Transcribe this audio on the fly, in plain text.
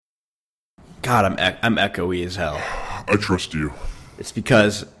God, I'm echoey as hell. I trust you. It's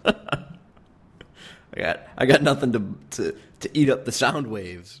because I got nothing to eat up the sound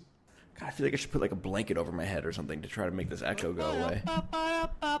waves. God, I feel like I should put like a blanket over my head or something to try to make this echo go away.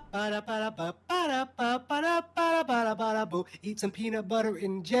 Eat some peanut butter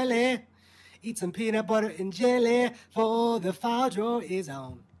and jelly. Eat some peanut butter and jelly, for the file drawer is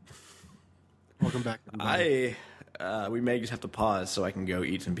on. Welcome back, everybody. We may just have to pause so I can go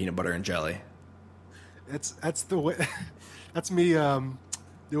eat some peanut butter and jelly. That's the way. That's me doing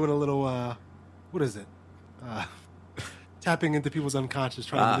a little. What is it? Tapping into people's unconscious.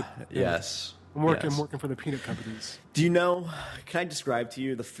 Yes. I'm working for the peanut companies. Do you know? Can I describe to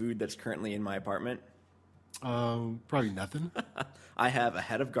you the food that's currently in my apartment? Probably nothing. I have a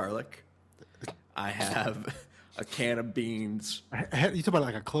head of garlic. I have a can of beans. You talk about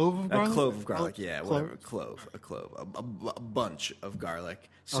like a clove of garlic? A clove of garlic, Oh, yeah, clove. whatever. A clove. A bunch of garlic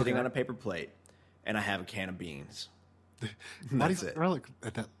sitting on a paper plate, and I have a can of beans. Why do you like garlic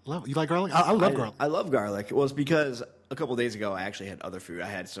at that level? You like garlic? I love garlic. I love garlic. Well, it's because a couple of days ago I actually had other food. I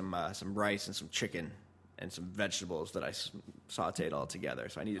had some rice and some chicken and some vegetables that I sautéed all together.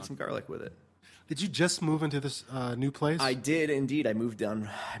 So I needed some garlic with it. Did you just move into this new place? I did indeed. I moved on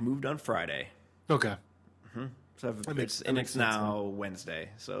Friday. Okay. So it's now Wednesday,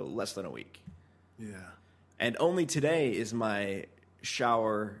 so less than a week. Yeah. And only today is my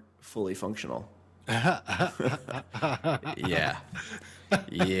shower fully functional. Yeah.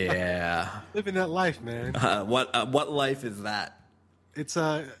 Living that life, man. What life is that? It's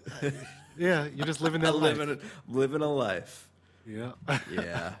yeah, you're just living that life. Living a life. Yeah.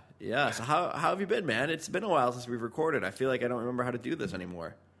 Yeah. So how have you been, man? It's been a while since we've recorded. I feel like I don't remember how to do this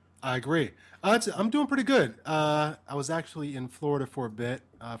anymore. I agree. I'm doing pretty good. I was actually in Florida for a bit,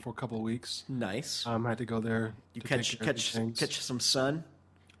 for a couple of weeks. Nice. I had to go there. You catch some sun?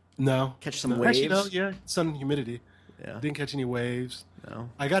 No. Catch some waves? Actually, no, yeah, sun and humidity. Yeah. Didn't catch any waves. No.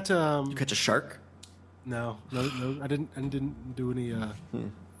 I got to. You catch a shark? No. I didn't do any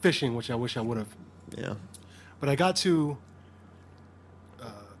fishing, which I wish I would have. Yeah. But I got to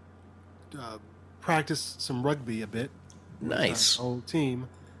practice some rugby a bit. Nice. With our whole team.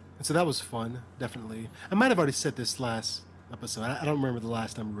 And so that was fun, definitely. I might have already said this last episode. I don't remember the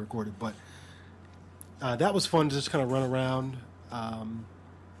last time we recorded, but that was fun to just kind of run around,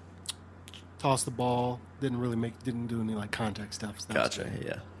 toss the ball. Didn't do any like contact stuff. So Gotcha.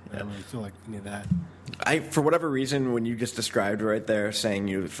 Yeah. I don't really feel like any of that. For whatever reason, when you just described right there, saying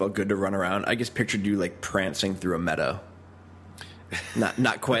you felt good to run around, I just pictured you like prancing through a meadow.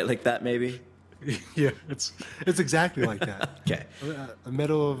 Not quite like that, maybe. Yeah, it's exactly like that. Okay. A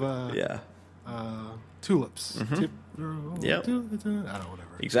meadow of tulips. Mm-hmm. Yeah. I don't know,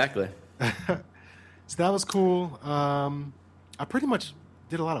 whatever. Exactly. So that was cool. I pretty much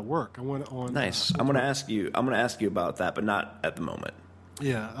did a lot of work. I went on. Nice. I'm gonna ask you about that, but not at the moment.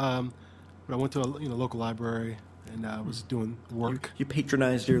 Yeah. But I went to a local library and I was doing work. You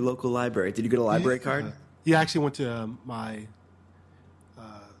patronized your local library. Did you get a library card? Yeah, I actually went to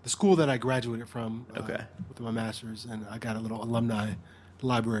the school that I graduated from with my master's, and I got a little alumni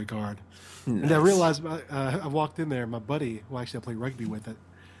library card. Nice. And I realized I walked in there, my buddy, who actually I played rugby with a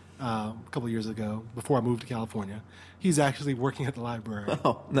couple of years ago, before I moved to California, he's actually working at the library.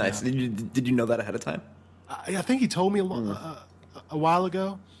 Oh, nice. Did you know that ahead of time? I think he told me a while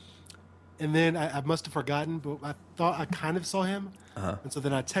ago, and then I must have forgotten, but I thought I kind of saw him. And so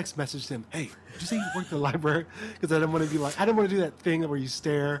then I text messaged him, "Hey, did you say you worked at the library?" Because I didn't want to do that thing where you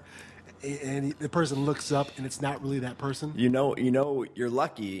stare and the person looks up and it's not really that person. You're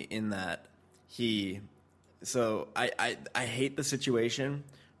lucky in that So I hate the situation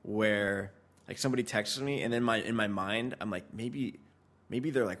where like somebody texts me and then in my mind I'm like maybe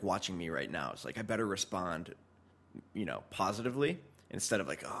they're like watching me right now. It's like I better respond, positively. Instead of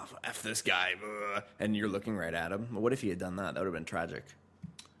like, oh, F this guy, and you're looking right at him. What if he had done that? That would have been tragic.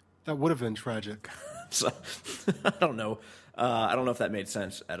 That would have been tragic. So, I don't know. I don't know if that made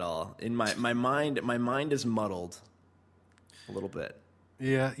sense at all. In my mind is muddled a little bit.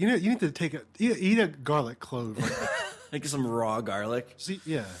 Yeah, you need to eat a garlic clove. Like some raw garlic. See,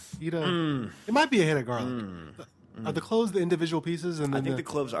 yeah, eat a. It might be a head of garlic. Are the cloves the individual pieces? And I think the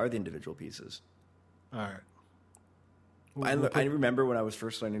cloves are the individual pieces. All right. I remember when I was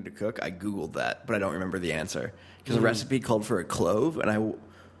first learning to cook, I Googled that, but I don't remember the answer. Because the recipe called for a clove, and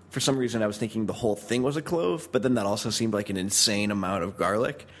for some reason I was thinking the whole thing was a clove, but then that also seemed like an insane amount of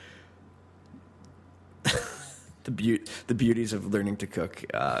garlic. The beauties of learning to cook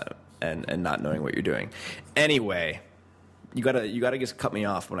and not knowing what you're doing. Anyway, you gotta just cut me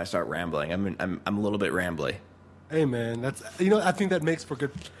off when I start rambling. I'm a little bit rambly. Hey man, that's I think that makes for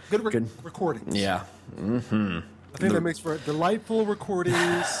good Good. recordings. Yeah. I think that makes for delightful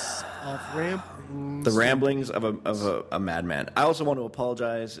recordings of ramblings. The ramblings of a madman. I also want to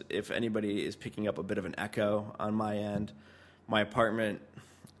apologize if anybody is picking up a bit of an echo on my end. My apartment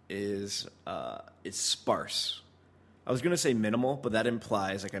is it's sparse. I was going to say minimal, but that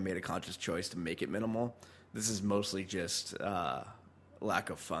implies like I made a conscious choice to make it minimal. This is mostly just lack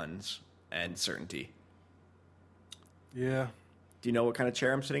of funds and certainty. Yeah. Do you know what kind of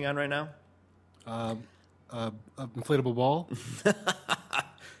chair I'm sitting on right now? Inflatable ball.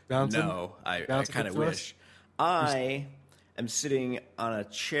 Bouncing? No, I Bouncing kind of for us? wish. I am sitting on a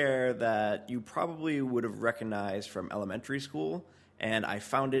chair that you probably would have recognized from elementary school, and I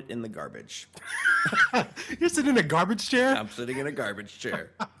found it in the garbage. You're sitting in a garbage chair? I'm sitting in a garbage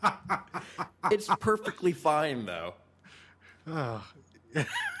chair. It's perfectly fine, though. Oh.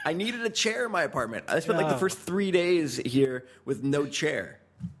 I needed a chair in my apartment. I spent like the Yeah. first 3 days here with no chair.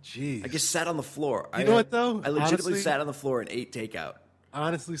 Jeez. I just sat on the floor. You know what, though? I legitimately Honestly- sat on the floor and ate takeout.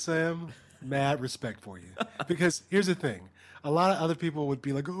 Honestly, Sam, mad respect for you. Because here's the thing. A lot of other people would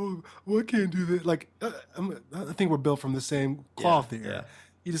be like, oh, well, I can't do that. Like, I think we're built from the same cloth here. yeah.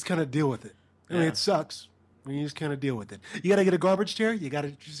 You just kind of deal with it. I mean, Yeah. it sucks. I mean, you just kind of deal with it. You got to get a garbage chair. You got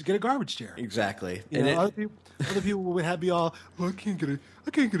to just get a garbage chair. Exactly. You know, other people would have be all, well, I can't get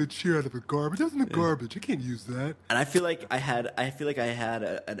a chair out of a garbage. That's in the garbage. I can't use that. And I feel like I had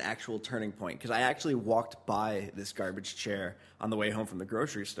an actual turning point because I actually walked by this garbage chair on the way home from the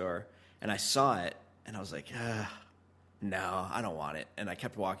grocery store, and I saw it, and I was like, no, I don't want it. And I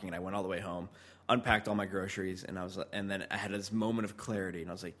kept walking, and I went all the way home, unpacked all my groceries, and then I had this moment of clarity, and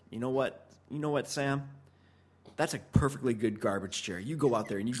I was like, you know what, Sam, that's a perfectly good garbage chair. You go out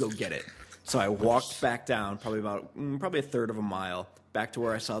there and you go get it. So I walked back down probably a third of a mile back to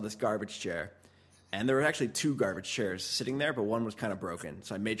where I saw this garbage chair. And there were actually 2 garbage chairs sitting there, but one was kind of broken.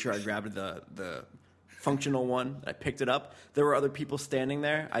 So I made sure I grabbed the functional one. I picked it up. There were other people standing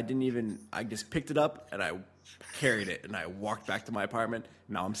there. I just picked it up and I carried it and I walked back to my apartment.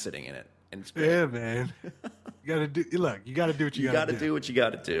 Now I'm sitting in it. And it's great. Yeah, man. You got to do what you got to do. You got to do what you got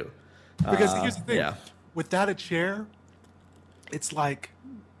to do. Because here's the thing. Yeah. Without a chair, it's like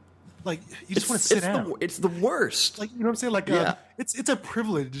you just want to sit down. It's the worst. Like, you know what I'm saying? Like, Yeah. it's a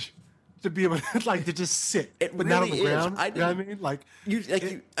privilege to be able to to just sit, It but not on really the is. ground. You know what I mean? Like,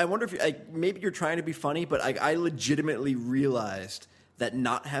 I wonder if maybe you're trying to be funny, but I legitimately realized that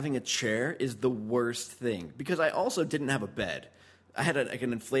not having a chair is the worst thing because I also didn't have a bed. I had an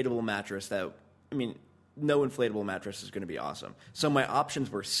inflatable mattress that, no inflatable mattress is going to be awesome. So my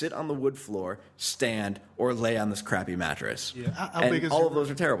options were sit on the wood floor, stand, or lay on this crappy mattress. Yeah, how and big is all your- of those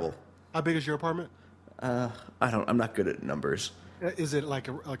are terrible. how big is your apartment? I'm not good at numbers. Is it like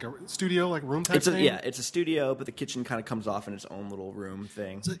a studio, like a room type thing? It's a studio, but the kitchen kind of comes off in its own little room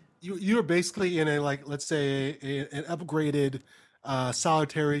thing. So you're basically in a let's say an upgraded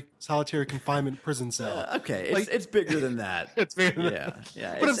solitary confinement prison cell. Okay, Like- it's bigger than that. It's bigger than yeah, that.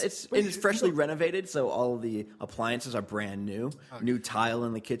 yeah. But It's freshly renovated, so all of the appliances are brand new. New tile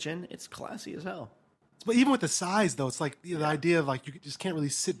in the kitchen. It's classy as hell. But even with the size, though, it's like the idea of like you just can't really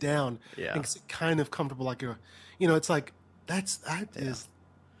sit down Yeah. and sit kind of comfortable, like it's like that is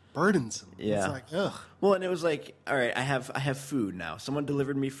burdensome. Yeah. It's like ugh. Well, and it was like, all right, I have food now. Someone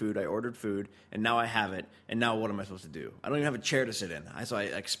delivered me food. I ordered food, and now I have it. And now what am I supposed to do? I don't even have a chair to sit in. So I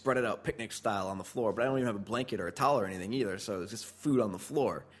like spread it out picnic style on the floor, but I don't even have a blanket or a towel or anything either. So it's just food on the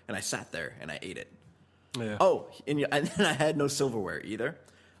floor, and I sat there and I ate it. Yeah. Oh, and then I had no silverware either,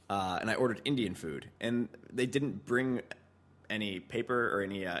 and I ordered Indian food, and they didn't bring any paper or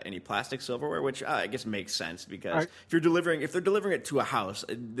any plastic silverware, which I guess makes sense because Right. if they're delivering it to a house,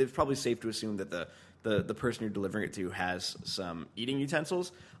 it's probably safe to assume that the person you're delivering it to has some eating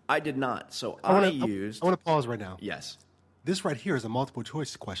utensils. I did not, so I want to pause right now. yes. This right here is a multiple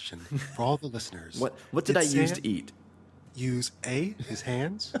choice question for all the listeners. What did I use Sam to eat? Use A, his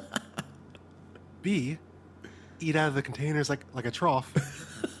hands. B, eat out of the containers like a trough.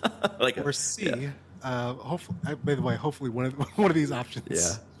 Like Or C, hopefully, by the way, hopefully one of these options.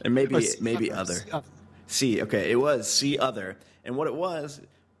 yeah, and maybe Or C, other. C, other. C, okay, it was C other, and what it was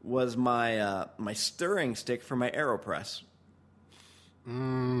my my stirring stick for my AeroPress.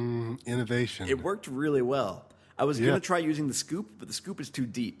 Innovation. It worked really well. I was Yeah. gonna try using the scoop, but the scoop is too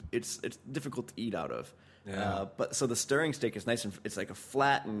deep. It's difficult to eat out of. Yeah. But so the stirring stick is nice and it's like a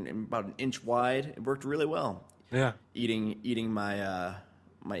flat and about an inch wide. It worked really well. Yeah. Eating my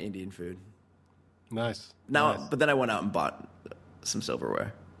my Indian food. Nice. Now, Nice. but then I went out and bought some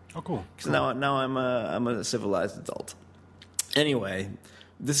silverware. Oh, cool. So now I'm a civilized adult. Anyway,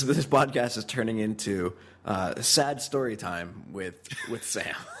 this podcast is turning into Sad story time with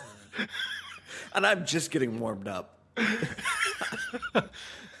Sam. And I'm just getting warmed up.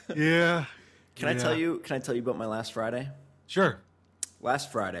 Yeah. Can I tell you about my last Friday? Sure.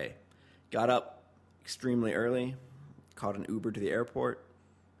 Last Friday, got up extremely early, caught an Uber to the airport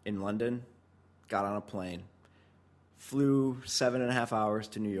in London, got on a plane, flew 7.5 hours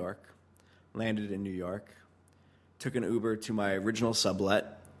to New York, landed in New York, took an Uber to my original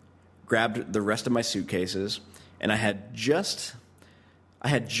sublet, grabbed the rest of my suitcases, and I had just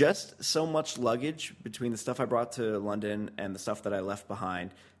so much luggage between the stuff I brought to London and the stuff that I left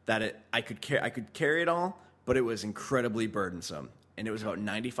behind that I could carry it all, but it was incredibly burdensome. And it was about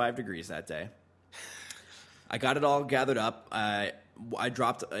 95 degrees that day. I got it all gathered up. I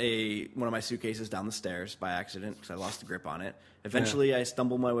dropped one of my suitcases down the stairs by accident because I lost the grip on it. Eventually, I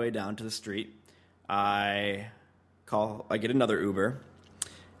stumble my way down to the street. I get another Uber.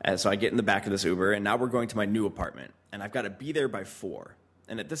 So I get in the back of this Uber, and now we're going to my new apartment. And I've got to be there by 4.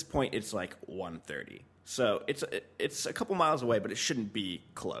 And at this point, it's like 1:30. So it's a couple miles away, but it shouldn't be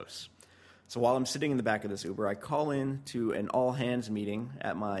close. So while I'm sitting in the back of this Uber, I call in to an all-hands meeting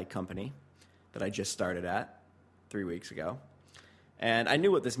at my company that I just started at 3 weeks ago. And I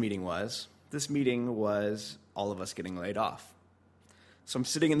knew what this meeting was. This meeting was all of us getting laid off. So I'm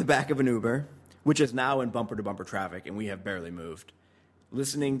sitting in the back of an Uber, which is now in bumper-to-bumper traffic, and we have barely moved,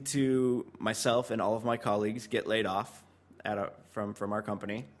 listening to myself and all of my colleagues get laid off from our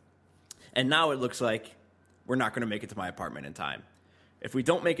company. And now it looks like we're not going to make it to my apartment in time. If we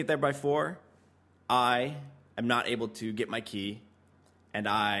don't make it there by 4, I am not able to get my key, and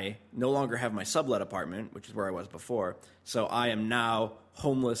I no longer have my sublet apartment, which is where I was before. So I am now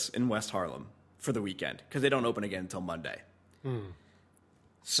homeless in West Harlem for the weekend because they don't open again until Monday.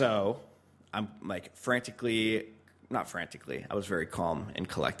 So I'm like I was very calm and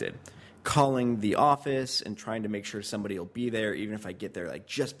collected, calling the office and trying to make sure somebody will be there, even if I get there like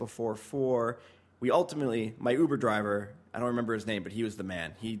just before 4. My Uber driver, I don't remember his name, but he was the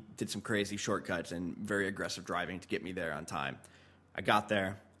man. He did some crazy shortcuts and very aggressive driving to get me there on time. I got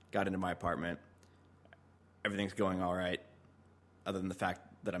there, got into my apartment. Everything's going all right, other than the fact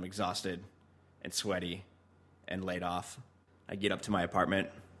that I'm exhausted and sweaty and laid off. I get up to my apartment,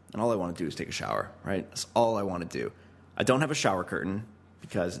 and all I want to do is take a shower, right? That's all I want to do. I don't have a shower curtain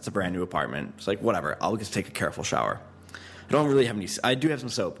because it's a brand new apartment. It's like, whatever, I'll just take a careful shower. I don't really have any. I do have some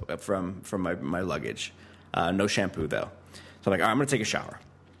soap from my luggage. No shampoo, though. So I'm like, all right, I'm going to take a shower.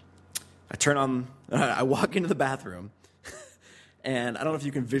 I walk into the bathroom, and I don't know if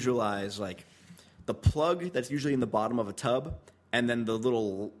you can visualize, like, the plug that's usually in the bottom of a tub, and then the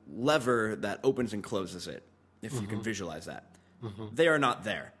little lever that opens and closes it, if you can visualize that. They are not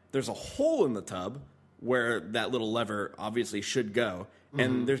there. There's a hole in the tub where that little lever obviously should go,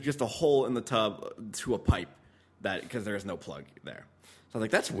 and there's just a hole in the tub to a pipe because there is no plug there. So I was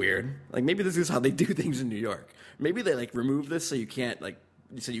like, that's weird. Like, maybe this is how they do things in New York. Maybe they like remove this so you can't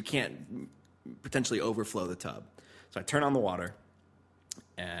potentially overflow the tub. So I turn on the water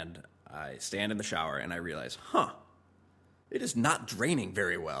and I stand in the shower and I realize, it is not draining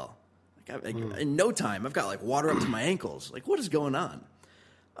very well. In no time, I've got like water up to my ankles. Like, what is going on?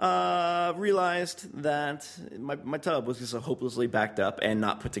 Realized that my tub was just hopelessly backed up and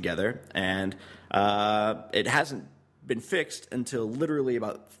not put together, and it hasn't been fixed until literally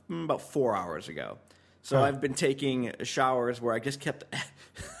about 4 hours ago. So I've been taking showers where I just kept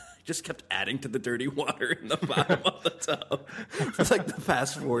adding to the dirty water in the bottom of the tub for like the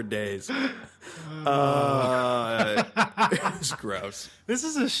past 4 days. It's gross. This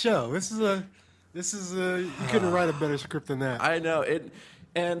is a show. This is a. You couldn't write a better script than that. I know it.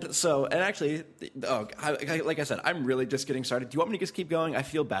 And actually, like I said, I'm really just getting started. Do you want me to just keep going? I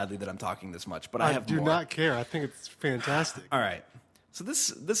feel badly that I'm talking this much, but I have do more. not care. I think it's fantastic. All right. So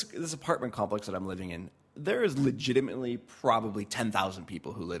this apartment complex that I'm living in, there is legitimately probably 10,000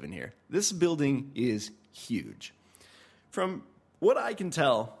 people who live in here. This building is huge. From what I can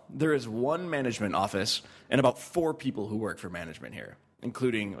tell, there is one management office and about 4 people who work for management here,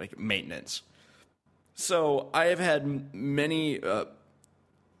 including like maintenance. So I have had many.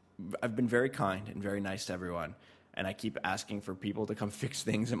 I've been very kind and very nice to everyone, and I keep asking for people to come fix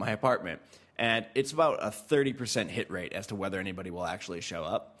things in my apartment. And it's about a 30% hit rate as to whether anybody will actually show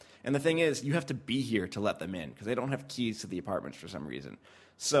up. And the thing is, you have to be here to let them in because they don't have keys to the apartments for some reason.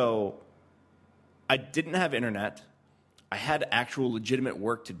 So I didn't have internet. I had actual legitimate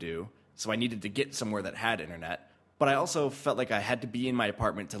work to do, so I needed to get somewhere that had internet. But I also felt like I had to be in my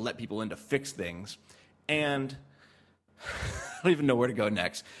apartment to let people in to fix things. And I don't even know where to go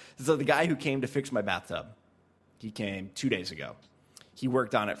next. So the guy who came to fix my bathtub, he came 2 days ago. He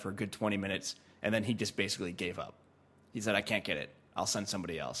worked on it for a good 20 minutes, And then he just basically gave up. He said, I can't get it. I'll send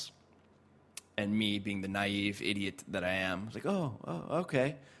somebody else. And me, being the naive idiot that I am, was like, oh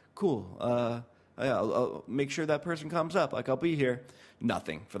okay, cool. I'll make sure that person comes up. Like, I'll be here.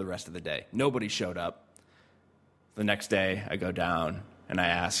 Nothing for the rest of the day. Nobody showed up. The next day, I go down and I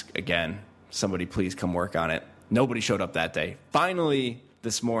ask again, somebody please come work on it. Nobody showed up that day. Finally,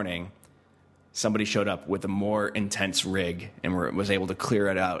 this morning, somebody showed up with a more intense rig and was able to clear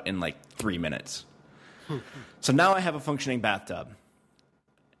it out in like 3 minutes. So now I have a functioning bathtub.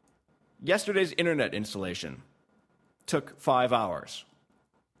 Yesterday's internet installation took 5 hours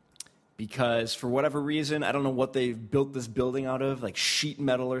because for whatever reason, I don't know what they built this building out of, like sheet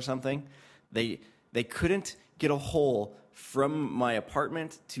metal or something. They couldn't get a hole from my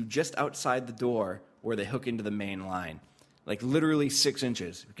apartment to just outside the door where they hook into the main line. Like literally 6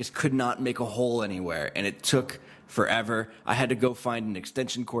 inches. We just could not make a hole anywhere, and it took forever. I had to go find an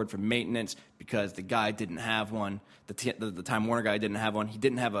extension cord for maintenance because the guy didn't have one. The Time Warner guy didn't have one. He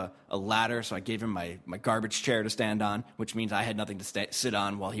didn't have a ladder, so I gave him my garbage chair to stand on, which means I had nothing to sit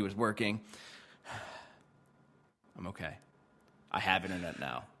on while he was working. I'm okay. I have internet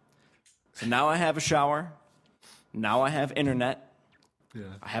now. So now I have a shower. Now I have internet. Yeah.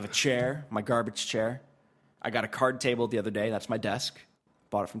 I have a chair, my garbage chair. I got a card table the other day. That's my desk.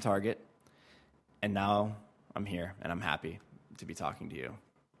 Bought it from Target. And now I'm here, and I'm happy to be talking to you.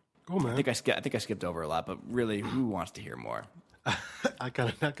 Cool, man. I think I skipped over a lot, but really, who wants to hear more? I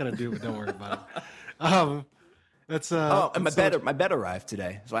not gonna do it. Don't worry about it. That's and my bed arrived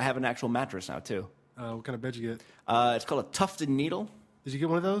today, so I have an actual mattress now too. What kind of bed you get? It's called a tufted needle. Did you get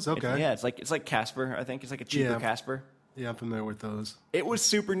one of those? Okay. It's like Casper. I think it's like a cheaper Casper. Yeah, I'm familiar with those. It was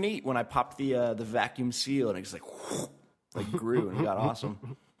super neat when I popped the vacuum seal, and it just like grew and it got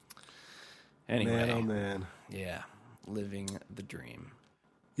awesome. Anyway, man, oh man, yeah, living the dream.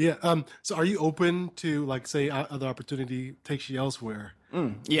 Yeah. So, are you open to like say other opportunity takes you elsewhere?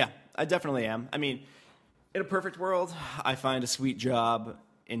 Yeah, I definitely am. I mean, in a perfect world, I find a sweet job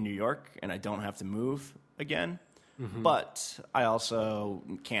in New York, and I don't have to move again. Mm-hmm. But I also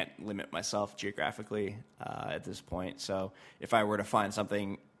can't limit myself geographically at this point. So if I were to find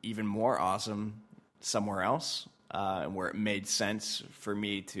something even more awesome somewhere else, and where it made sense for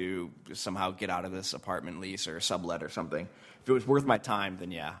me to somehow get out of this apartment lease or sublet or something, if it was worth my time,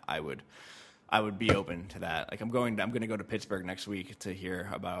 then yeah, I would be open to that. Like I'm going to go to Pittsburgh next week to hear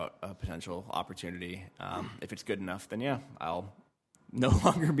about a potential opportunity. If it's good enough, then yeah, I'll no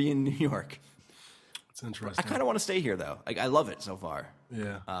longer be in New York. It's interesting. I kind of want to stay here though. Like I love it so far.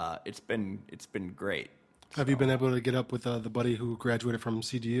 Yeah. It's been great. Have you been able to get up with the buddy who graduated from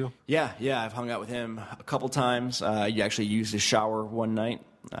CDU? Yeah. I've hung out with him a couple times. He actually used his shower one night.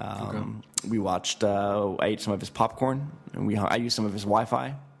 We watched. I ate some of his popcorn, and I used some of his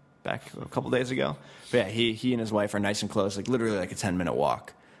Wi-Fi back a couple days ago. But yeah, he and his wife are nice and close, like literally like a 10-minute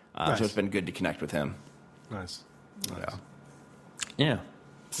walk. Nice. So it's been good to connect with him. Nice. Yeah.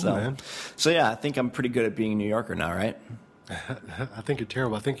 So, man. So yeah, I think I'm pretty good at being a New Yorker now, right? I think you're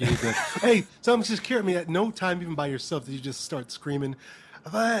terrible. I think you need to. Hey, something's just curious. I mean, at no time, even by yourself, did you just start screaming?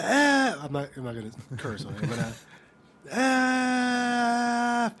 I'm not going to curse on it, but.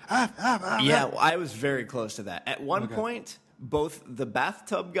 Yeah, well, I was very close to that. At one point, both the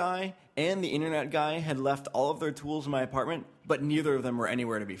bathtub guy and the internet guy had left all of their tools in my apartment, but neither of them were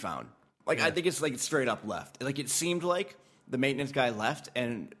anywhere to be found. Like, yeah. I think it's like straight up left. Like, it seemed like the maintenance guy left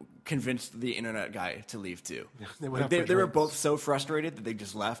and convinced the internet guy to leave too. Yeah, they were both so frustrated that they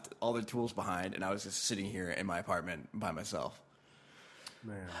just left all their tools behind, and I was just sitting here in my apartment by myself.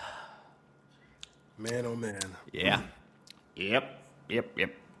 Man, oh man. Yeah. Yep.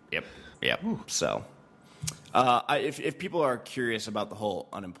 So, if people are curious about the whole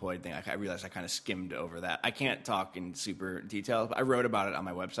unemployed thing, I realize I kind of skimmed over that. I can't talk in super detail, but I wrote about it on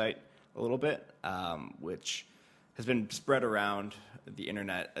my website a little bit, which has been spread around the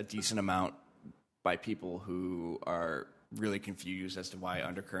internet a decent amount by people who are really confused as to why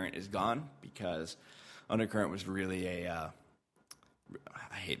Undercurrent is gone, because Undercurrent was really a,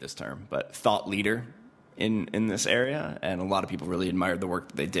 I hate this term, but thought leader in this area, and a lot of people really admired the work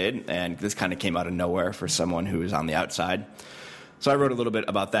that they did, and this kind of came out of nowhere for someone who is on the outside. So I wrote a little bit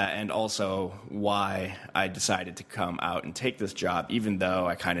about that, and also why I decided to come out and take this job, even though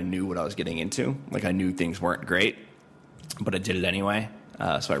I kind of knew what I was getting into. Like, I knew things weren't great, but I did it anyway.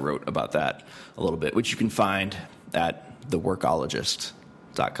 So I wrote about that a little bit, which you can find at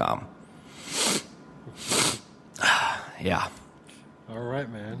theworkologist.com. Yeah. All right,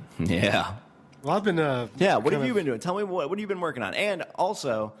 man. Yeah. Well, I've been... what have you been doing? Tell me, what have you been working on? And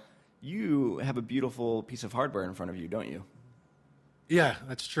also, you have a beautiful piece of hardware in front of you, don't you? Yeah,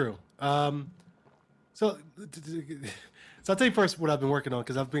 that's true. So, so I'll tell you first what I've been working on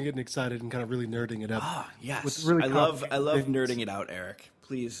because I've been getting excited and kind of really nerding it up Ah, with yes. really I complicated love things. nerding it out, Eric.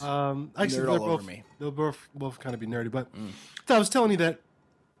 Please Actually, nerd all over me. they'll both kind of be nerdy. But so I was telling you that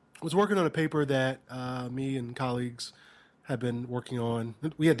I was working on a paper that me and colleagues have been working on.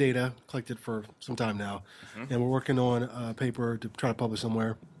 We had data collected for some time now, and we're working on a paper to try to publish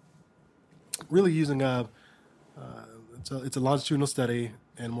somewhere. Really using it's a longitudinal study,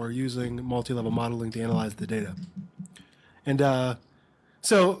 and we're using multi-level modeling to analyze the data. And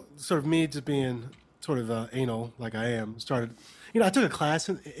so, sort of me just being sort of anal like I am, started. I took a class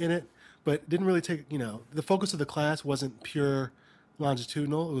in it, but didn't really take. The focus of the class wasn't pure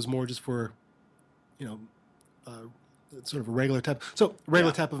longitudinal. It was more just for, you know, sort of a regular type. So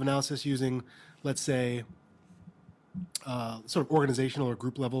regular Yeah. type of analysis using, let's say, sort of organizational or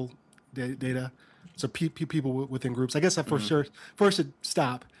group level data. So people within groups. I guess I first should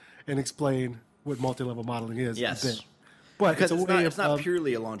stop and explain what multi-level modeling is a Yes. bit. But Because it's a way it's not of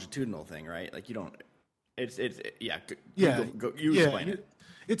purely a longitudinal thing, right? Like you don't. Yeah. yeah, You yeah. explain it.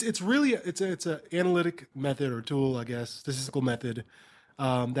 It's really it's a analytic method or tool, I guess, statistical method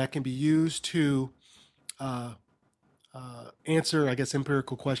that can be used to answer, I guess,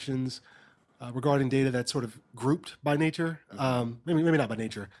 empirical questions regarding data that's sort of grouped by nature. Maybe not by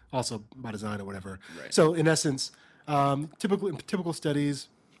nature, also by design or whatever. Right. So in essence, typical studies,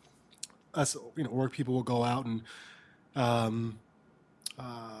 us work people will go out and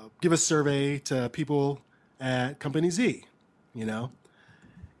give a survey to people at company Z, you know,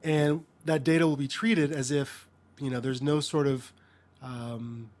 and that data will be treated as if there's no sort of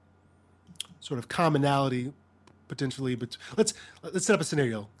commonality potentially. But let's set up a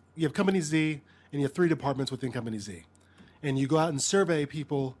scenario. You have company Z and you have three departments within company Z, and you go out and survey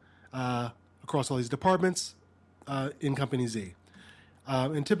people across all these departments in company Z.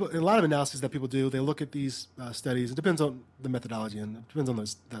 And a lot of analysis that people do, they look at these studies. It depends on the methodology and it depends on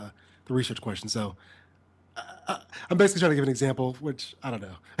the research question. So I'm basically trying to give an example, which I don't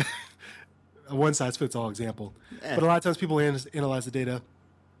know, a one size fits all example. But a lot of times people analyze the data,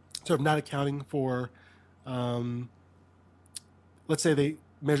 sort of not accounting for, let's say they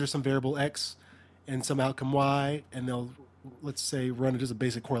measure some variable X and some outcome Y, and they'll, let's say, run it as a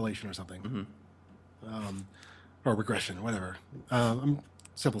basic correlation or something. Or regression, whatever.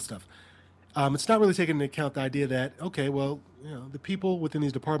 Simple stuff. It's not really taking into account the idea that, okay, well, the people within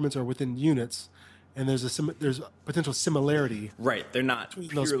these departments are within units, and there's a potential similarity. Right. They're not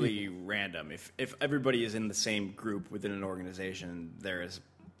those purely random. If everybody is in the same group within an organization, there is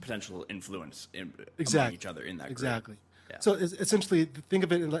potential influence among each other in that group. Exactly. Yeah. So essentially, think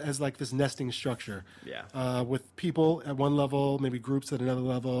of it as like this nesting structure. Yeah. With people at one level, maybe groups at another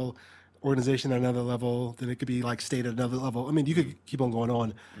level, organization at another level, then it could be like state at another level. I mean, you could keep on going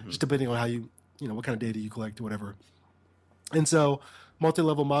on, just depending on how what kind of data you collect or whatever. And so,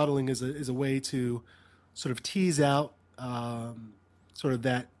 multi-level modeling is a way to sort of tease out sort of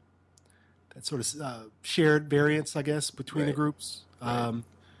that sort of shared variance, I guess, between the Right. groups, and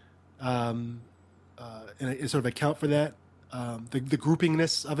sort of account for that, the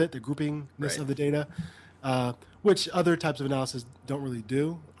groupingness of it, the groupingness Right. of the data, which other types of analysis don't really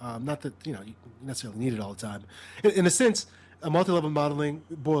do. Not that you necessarily need it all the time. In a sense, a multi-level modeling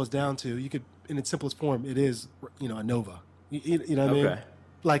boils down to in its simplest form, it is ANOVA. You know what I mean? Okay.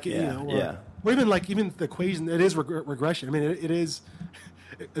 Like Yeah. or even the equation. It is regression. I mean, it is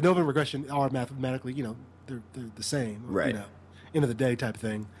ANOVA and regression are mathematically they're the same. Right. End of the day type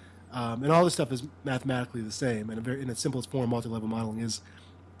thing. And all this stuff is mathematically the same, and in its simplest form, multi-level modeling is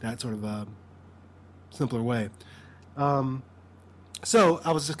that sort of simpler way. So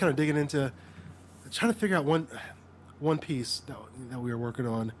I was just kind of digging into trying to figure out one piece that we were working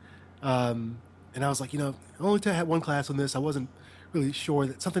on, and I was like, only to have one class on this, I wasn't really sure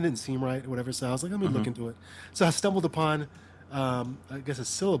that something didn't seem right or whatever. So I was like, let me look into it. So I stumbled upon, I guess, a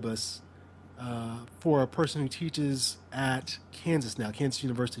syllabus for a person who teaches at Kansas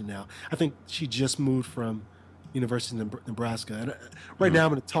University now. I think she just moved from University of Nebraska. And right now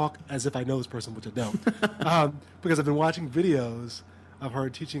I'm going to talk as if I know this person, which I don't, because I've been watching videos of her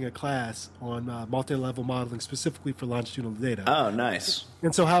teaching a class on multi-level modeling specifically for longitudinal data. Oh, nice.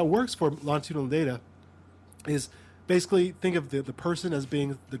 And so how it works for longitudinal data is basically think of the person as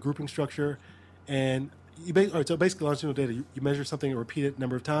being the grouping structure, and so basically longitudinal data, you measure something a repeated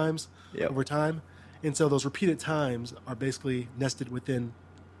number of times over time, and so those repeated times are basically nested within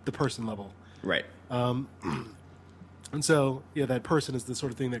the person level. Right. And so that person is the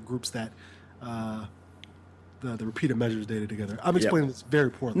sort of thing that groups that the repeated measures data together. I'm explaining this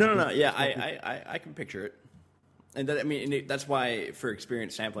very poorly. No. Yeah, I can picture it. And that, I mean, that's why for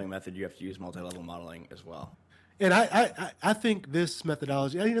experience sampling method, you have to use multi-level modeling as well. And I think this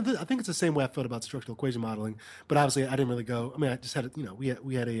methodology, I think it's the same way I felt about structural equation modeling, but obviously I didn't really go. I mean, I just had, we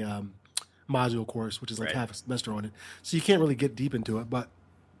had a module course, which is like Right. half a semester on it. So you can't really get deep into it. But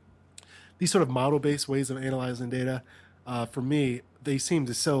these sort of model-based ways of analyzing data, for me, they seem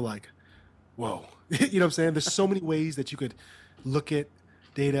to so like, whoa. You know what I'm saying? There's so many ways that you could look at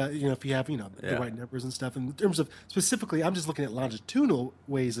data, if you have, the Yeah. right numbers and stuff. In terms of specifically, I'm just looking at longitudinal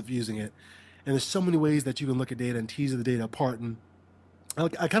ways of using it. And there's so many ways that you can look at data and tease the data apart. And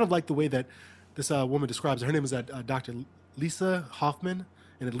I kind of like the way that this woman describes it. Her name is Dr. Lisa Hoffman,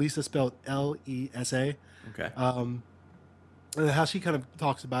 and Lisa spelled Lesa. Okay. And how she kind of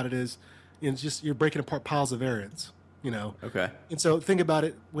talks about it is, it's just you're breaking apart piles of variance, Okay. And so think about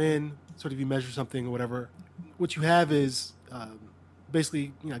it when sort of you measure something or whatever. What you have is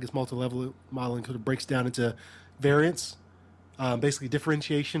basically, I guess multi-level modeling sort of breaks down into variance, basically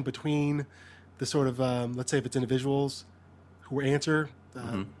differentiation between the sort of, let's say if it's individuals who answer,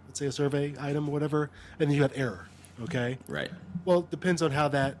 let's say a survey item or whatever, and then you have error, okay? Right. Well, it depends on how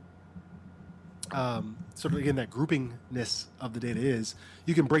that, sort of, again, that groupingness of the data is.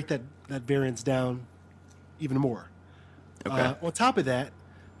 You can break that variance down even more. Okay. On top of that,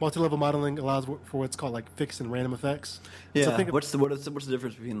 multi-level modeling allows for what's called like fixed and random effects. Yeah. So think of, What's the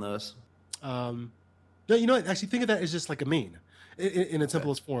difference between those? no, what? Actually, think of that as just like a mean in its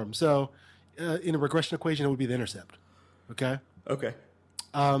simplest form. So in a regression equation, it would be the intercept. Okay. Okay.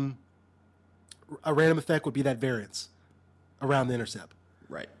 A random effect would be that variance around the intercept.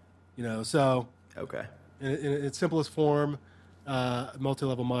 Right. So Okay. in its simplest form, a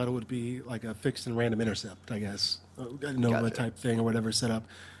multi-level model would be like a fixed and random intercept, I guess, NOVA Gotcha. type thing or whatever set up.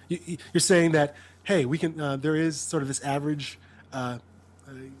 You're saying that, hey, we can. There is sort of this average,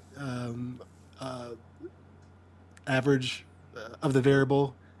 average of the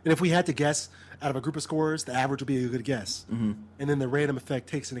variable, and if we had to guess out of a group of scores, the average would be a good guess. Mm-hmm. And then the random effect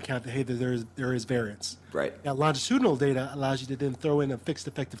takes into account that hey, there is variance. Right. Now, longitudinal data allows you to then throw in a fixed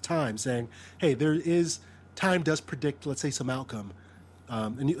effective time, saying, hey, time does predict, let's say, some outcome.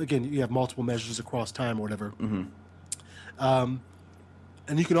 And you have multiple measures across time or whatever. Mm-hmm.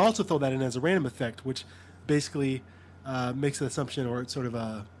 And you can also throw that in as a random effect, which basically makes an assumption or it's sort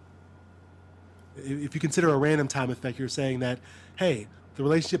of if you consider a random time effect, you're saying that, hey, the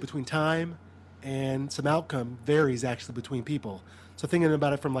relationship between time and some outcome varies actually between people. So thinking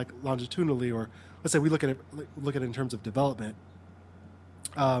about it from like longitudinally, or let's say we look at it in terms of development,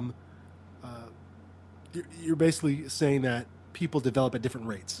 you're basically saying that people develop at different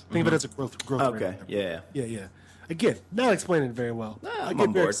rates. Think of it as a growth rate. Okay. Yeah. Again, not explaining it very well. No, I I'm get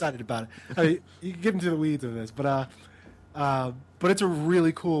on very board. excited about it. I mean, you can get into the weeds of this, but it's a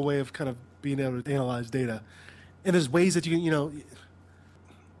really cool way of kind of being able to analyze data. And there's ways that you can,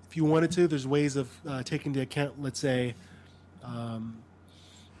 if you wanted to, there's ways of taking into account, let's say,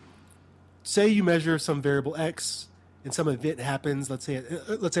 say you measure some variable X and some event happens, let's say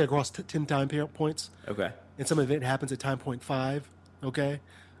across 10 time points. Okay. And some event happens at time point 5, okay?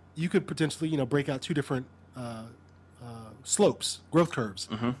 You could potentially, break out two different slopes, growth curves,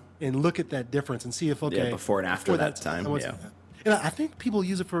 and look at that difference and see if, okay. Yeah, before and after that time, what's yeah. that? And I think people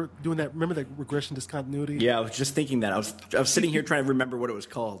use it for doing that. Remember that regression discontinuity? Yeah, I was just thinking that. I was sitting here trying to remember what it was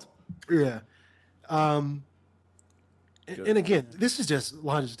called. Yeah. And again, this is just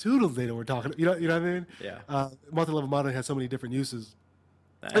longitudinal data we're talking. You know what I mean? Yeah. Multi-level modeling has so many different uses.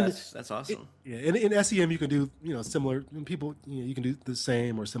 That's awesome. Yeah, in SEM you can do similar. People you can do the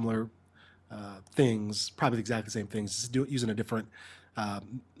same or similar things, probably exactly the same things, just do it using a different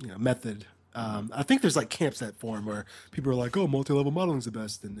method. I think there's like camps that form where people are like, oh, multi-level modeling is the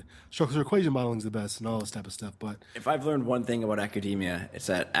best, and structural equation modeling is the best, and all this type of stuff. But If I've learned one thing about academia, it's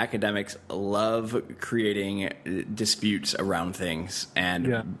that academics love creating disputes around things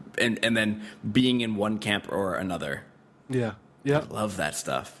and then being in one camp or another. yeah. Love that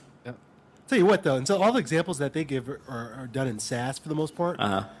stuff. Yep. Tell you what, though, and so all the examples that they give are done in SAS for the most part.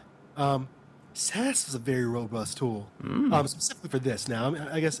 SAS is a very robust tool, specifically for this. Now, I mean,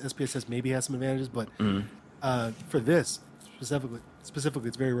 I guess SPSS maybe has some advantages, but for this specifically,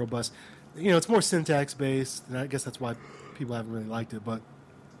 it's very robust. It's more syntax based, and I guess that's why people haven't really liked it. But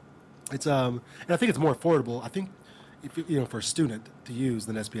it's and I think it's more affordable. I think if, for a student to use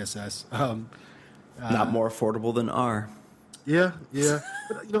than SPSS. Not more affordable than R. Yeah.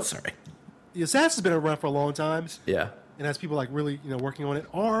 But, Sorry. SAS has been around for a long time. Yeah. And has people like really, working on it.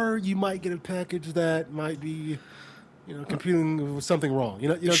 Or you might get a package that might be computing was something wrong. You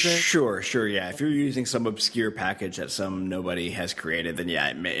know what I'm saying? Sure, yeah. If you're using some obscure package that some nobody has created, then yeah,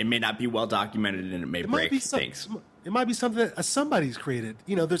 it may not be well documented and it may break things. It might be something that somebody's created.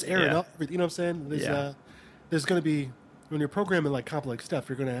 There's error. You know what I'm saying? There's going to be, when you're programming like complex stuff,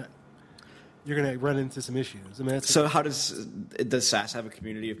 you're gonna run into some issues. I mean, so how does SAS have a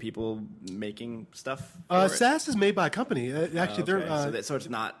community of people making stuff? SAS is made by a company. Actually, they're so it's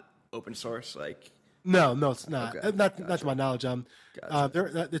not open source, like. No, it's not. Okay. Not to my knowledge.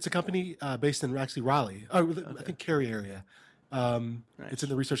 Gotcha. It's a company based in actually Raleigh. I think Cary area. Nice. It's in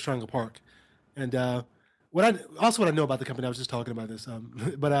the Research Triangle Park. And what I know about the company, I was just talking about this.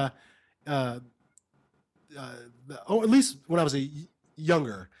 But at least when I was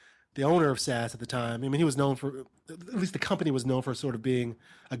younger, the owner of SAS at the time, I mean, he was known for, at least the company was known for sort of being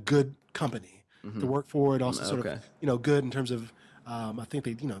a good company to work for. It also sort of, good in terms of. I think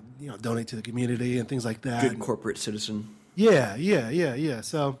they, donate to the community and things like that. Good corporate citizen. Yeah.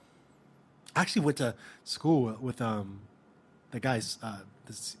 So, I actually went to school with the guy's,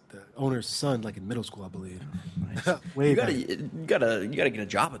 the owner's son, like in middle school, I believe. Nice. You gotta get a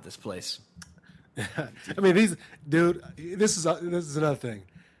job at this place. I mean, this is another thing.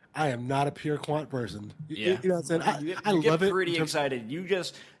 I am not a pure quant person. Yeah. You know what I'm saying? I love it. Pretty excited. You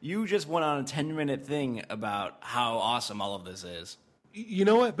just went on a 10-minute thing about how awesome all of this is. You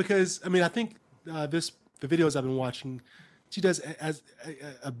know what? Because I mean, I think the videos I've been watching, she does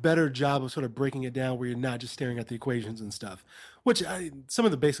a better job of sort of breaking it down where you're not just staring at the equations and stuff. Which some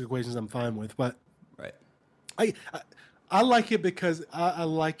of the basic equations I'm fine with, but right. I like it because I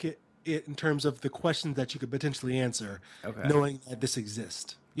like it in terms of the questions that you could potentially answer, knowing that this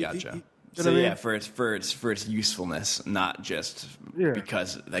exists. Gotcha. So for its usefulness, not just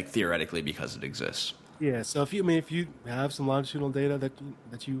because, like, theoretically because it exists. Yeah. So if you have some longitudinal data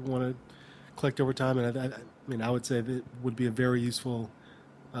that you want to collect over time, and I would say that would be a very useful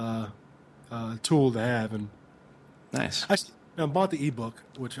tool to have. And nice. I bought the ebook,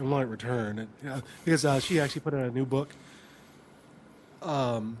 which I want to return, because she actually put out a new book.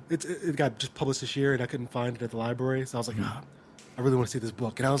 It got just published this year, and I couldn't find it at the library, so I was like, I really want to see this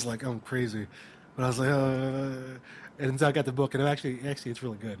book. And I was like, I'm crazy. But I was like, and so I got the book, and actually it's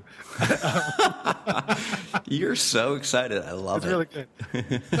really good. You're so excited. I love it. It's really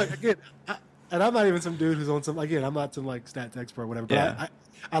good. Like, again, and I'm not even some dude who's on some, again, I'm not some like stats expert or whatever, but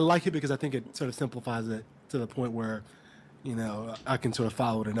I like it because I think it sort of simplifies it to the point where, I can sort of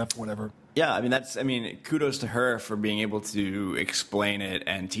follow it enough or whatever. Yeah, I mean, kudos to her for being able to explain it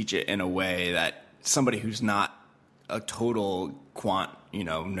and teach it in a way that somebody who's not a total quant,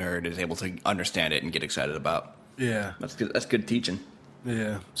 nerd is able to understand it and get excited about. Yeah. That's good. That's good teaching.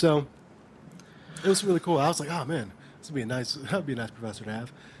 Yeah. So it was really cool. I was like, oh man, that'd be a nice professor to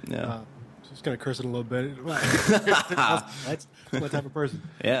have. Yeah. Just kind of cursing a little bit. That's what type of person.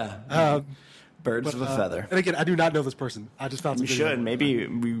 Yeah. Birds of a feather. And again, I do not know this person. I just found some. You should. Maybe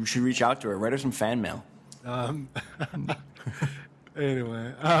we should reach out to her. Write her some fan mail.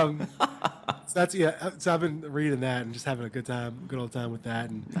 Anyway, so that's So I've been reading that and just having a good old time with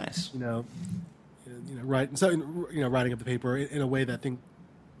that, and nice. Writing up the paper in a way that I think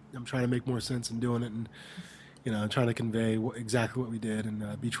I'm trying to make more sense in doing it, and trying to convey exactly what we did,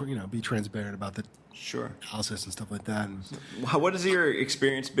 and be transparent about the analysis and stuff like that. And what has your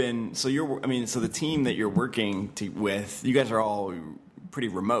experience been? So the team that you're working with, you guys are all pretty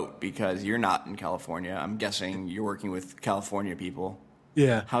remote because you're not in California. I'm guessing you're working with California people.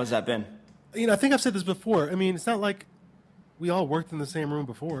 Yeah. How's that been? I think I've said this before. I mean, it's not like we all worked in the same room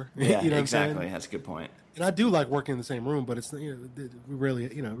before. Yeah, exactly. That's a good point. And I do like working in the same room, but it's we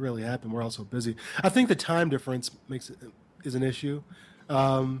rarely happen. We're all so busy. I think the time difference is an issue.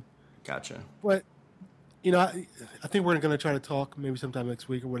 Gotcha. But I think we're going to try to talk maybe sometime next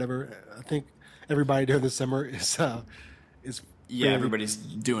week or whatever. I think everybody during the summer is everybody's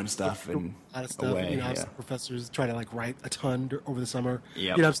doing stuff and a lot of stuff. Away, professors try to write a ton over the summer.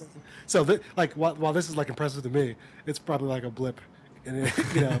 Yep. You know what I'm saying? So while this is impressive to me, it's probably like a blip, and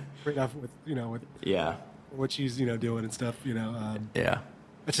right off with what she's doing and stuff.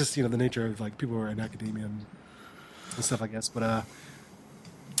 That's just the nature of people who are in academia and stuff, I guess. But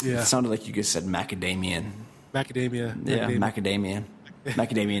it sounded like you just said macadamian. Macadamia. Yeah, macadamian.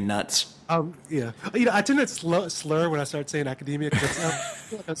 Macadamia nuts. I tend to slur when I start saying academia because I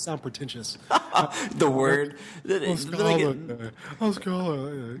feel like I sound pretentious. The word. Scholar.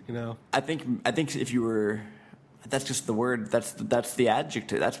 I think if you were, that's just the word. That's the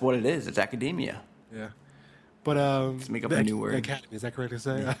adjective. That's what it is. It's academia. Yeah. But let's make up a new word. Academy, is that correct to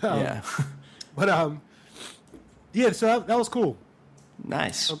say? Yeah. But So that was cool.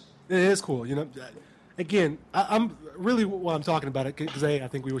 Nice. It is cool. again, I'm really while I'm talking about it because I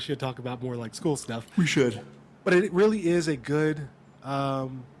think we should talk about more like school stuff. We should. But it really is a good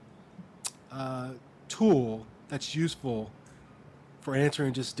tool that's useful for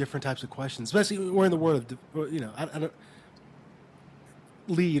answering just different types of questions, especially when we're in the world of I don't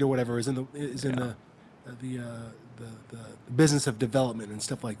lead or whatever is in the business of development and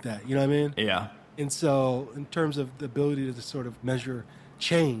stuff like that. You know what I mean? Yeah. And so, in terms of the ability to sort of measure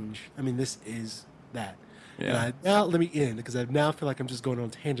change, I mean, this is that. Yeah. Now let me end because I now feel like I'm just going on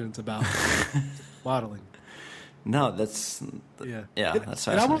tangents about modeling. No, that's that's And I will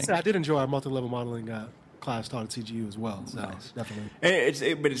fascinating. say I did enjoy our multi-level modeling class taught at CGU as well. So Nice. definitely.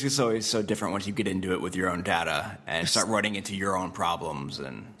 But it's just always so different once you get into it with your own data and start running into your own problems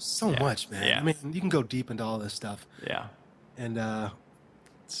and So much, man. Yeah. I mean, you can go deep into all this stuff, yeah. and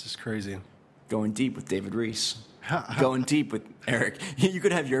it's just crazy. Going deep with David Reese. Going deep with Eric. You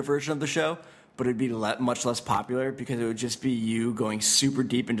could have your version of the show, but it'd be much less popular because it would just be you going super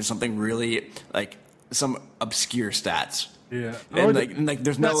deep into something really like some obscure stats. Yeah, And like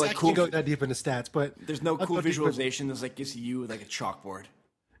there's no like I cool can't go that deep into stats, but there's no I'll cool go deeper. visualization. There's like just you with like a chalkboard.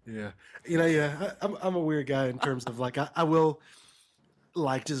 Yeah, I'm a weird guy in terms of like I will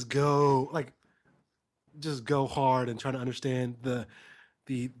like just go hard and try to understand the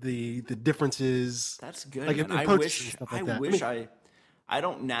differences. That's good. Like, Man. in I purchases and wish stuff like I that. wish I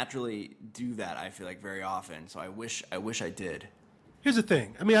don't naturally do that. I feel like very often. So I wish I did. Here's the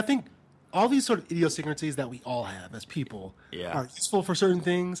thing. I mean, I think all these sort of idiosyncrasies that we all have as people Yeah. are useful for certain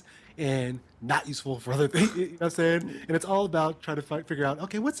things and not useful for other things. You know what I'm saying? And it's all about trying to figure out,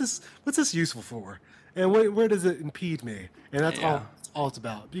 okay, what's this useful for, and where does it impede me? And that's Yeah. all it's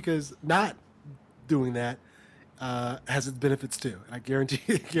about. Because not doing that has its benefits too. I guarantee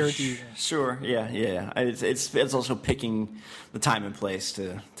you that. Sure. Yeah. It's also picking the time and place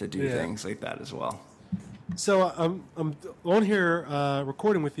to do Yeah. things like that as well. So I'm on here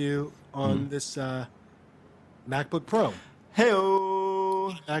recording with you on this MacBook Pro.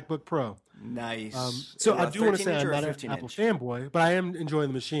 Hey-o. MacBook Pro. Nice. So I A do want to say 13-inch I'm or a not an 15-inch? Apple fanboy, but I am enjoying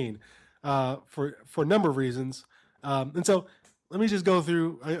the machine for a number of reasons. And so let me just go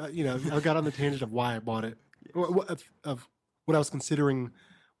through. I got on the tangent of why I bought it, of what I was considering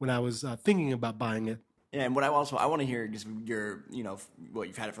when I was thinking about buying it. Yeah, and what I want to hear just your what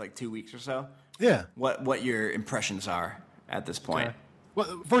you've had it for like 2 weeks or so. Yeah. What your impressions are at this point. Okay.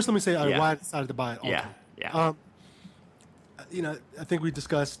 Well, first let me say Yeah. why I decided to buy it. Yeah. Also. Yeah. I think we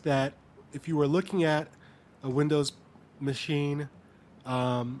discussed that if you were looking at a Windows machine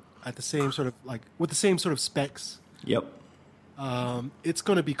at the same sort of like with the same sort of specs, Yep. it's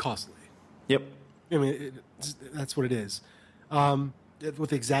going to be costly. Yep. I mean, that's what it is. With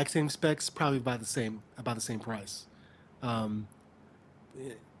the exact same specs, probably about the same price.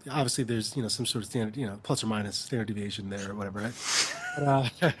 Obviously, there's some sort of standard, plus or minus standard deviation there or whatever, right?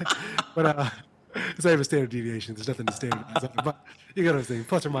 But it's not even standard deviation. There's nothing to standardize. But you got what I'm saying,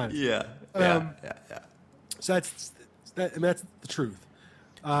 plus or minus. Yeah. Yeah. Yeah. So that's the truth.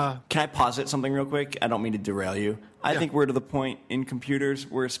 Can I posit something real quick? I don't mean to derail you. I Yeah. think we're to the point in computers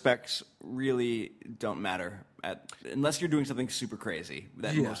where specs really don't matter unless you're doing something super crazy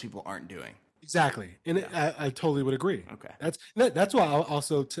that Yeah. most people aren't doing. Exactly, and I totally would agree. Okay. That's why I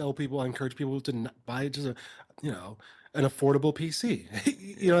also tell people, I encourage people to not buy just an affordable PC.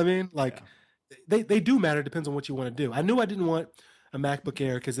 You know what I mean? Like they do matter. Depends on what you want to do. I knew I didn't want a MacBook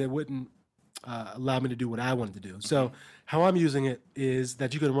Air because it wouldn't allow me to do what I wanted to do. So how I'm using it is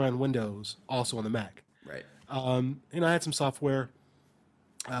that you can run Windows also on the Mac. Right. And I had some software,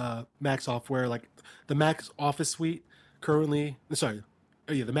 Mac software, like the Mac Office Suite currently.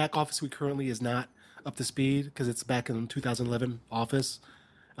 The Mac Office Suite currently is not up to speed because it's back in 2011 Office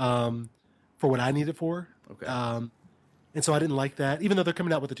for what I need it for. Okay. And so I didn't like that, even though they're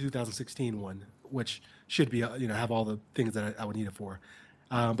coming out with the 2016 one, which should be have all the things that I would need it for.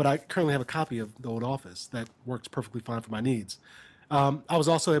 But I currently have a copy of the old Office that works perfectly fine for my needs. I was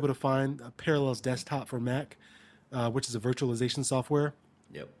also able to find a Parallels Desktop for Mac, which is a virtualization software,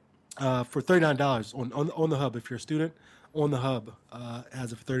 Yep. for $39 on the Hub. If you're a student, on the Hub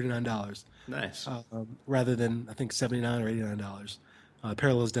has it for $39 Nice. rather than I think $79 or $89.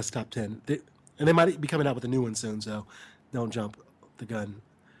 Parallels Desktop 10, and they might be coming out with a new one soon, so don't jump the gun.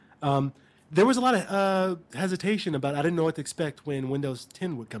 There was a lot of hesitation about. I didn't know what to expect when Windows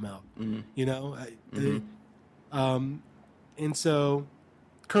 10 would come out. And so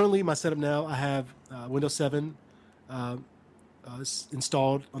currently my setup now, I have Windows 7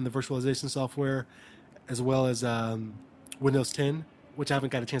 installed on the virtualization software, as well as Windows 10, which I haven't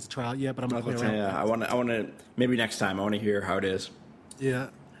got a chance to try out yet, but I'm going to play around. Yeah, I want to maybe next time I want to hear how it is. Yeah.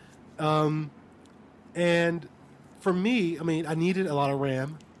 And for me, I mean, I needed a lot of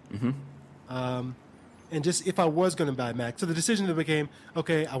RAM. Mm-hmm. And just if I was going to buy a Mac, so the decision that became,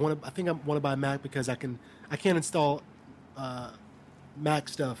 okay, I think I want to buy a Mac because I can't install Mac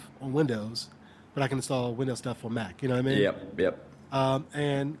stuff on Windows, but I can install Windows stuff on Mac. You know what I mean? Yep. Yep.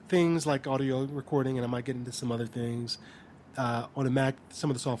 And things like audio recording, and I might get into some other things on a Mac. Some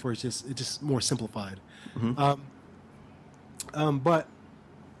of the software is just more simplified. But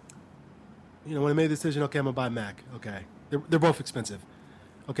when I made the decision, okay, I'm gonna buy a Mac. Okay, they're both expensive.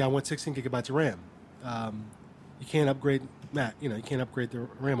 Okay, I want 16 gigabytes of RAM. You can't upgrade Mac. You can't upgrade the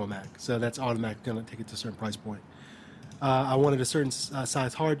RAM on Mac, so that's automatically gonna take it to a certain price point. I wanted a certain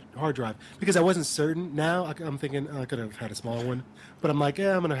size hard drive because I wasn't certain. Now I'm thinking I could have had a smaller one, but I'm like,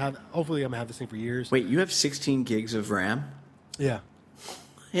 yeah, hopefully I'm gonna have this thing for years. Wait, you have 16 gigs of RAM? Yeah,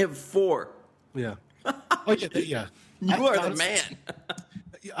 I have 4. yeah. Oh yeah. You are the man.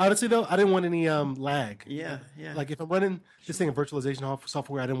 Honestly, though, I didn't want any lag. Yeah. Yeah. Like if I'm running this thing in virtualization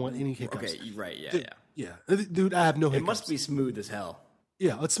software, I didn't want any hiccups. Okay. Right. Yeah. Dude, Yeah. Dude, I have no It hiccups. must be smooth as hell.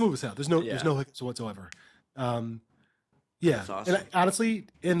 Yeah, it's smooth as hell. There's no hiccups whatsoever. Yeah, That's awesome. and honestly,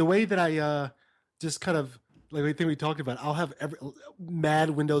 in the way that I just kind of like the thing we talked about, I'll have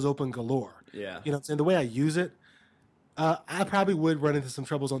mad windows open galore. Yeah. You know what I'm saying? The way I use it, I probably would run into some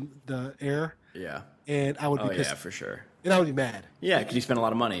troubles on the air, Yeah. and I would be Oh pissed. yeah, for sure. And I would be mad. Yeah, because you spend a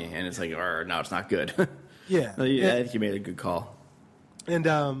lot of money, and it's like, or no, it's not good. Yeah. No, yeah, I think you made a good call. And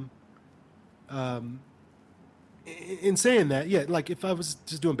in saying that, yeah, like if I was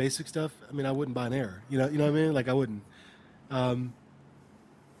just doing basic stuff, I mean, I wouldn't buy an Air. You know what I mean? Like I wouldn't. I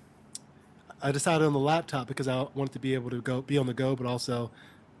decided on the laptop because I wanted to be able to be on the go, but also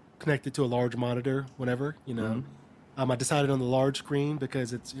connected to a large monitor whenever. I decided on the large screen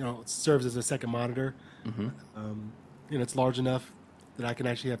because it serves as a second monitor. It's large enough that I can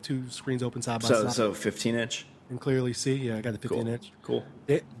actually have two screens open side by side So 15-inch. and clearly see. Yeah, I got the 15 inch. Cool.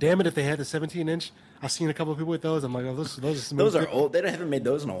 Damn it, if they had the 17 inch, I've seen a couple of people with those. I'm like, oh, those are smooth. Those are old. They haven't made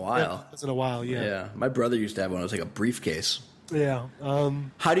those in a while. Once in a while, yeah. Yeah. My brother used to have one. It was like a briefcase. Yeah.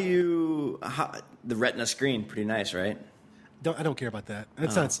 How do you? The Retina screen, pretty nice, right? I don't care about that.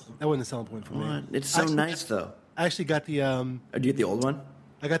 That's not. That wasn't a selling point for me. What? It's so nice though. I actually got the Oh, do you get the old one?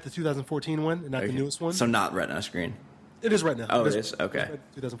 I got the 2014 one, and not the newest one. So not Retina screen. It is Retina. Oh, it is? Okay.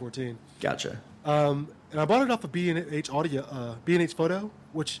 2014. Gotcha. And I bought it off of B&H Audio, B&H Photo,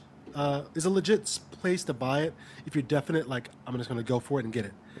 which is a legit place to buy it if you're definite. Like, I'm just going to go for it and get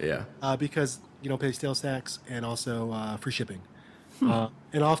it. Yeah. Because you don't pay sales tax and also free shipping.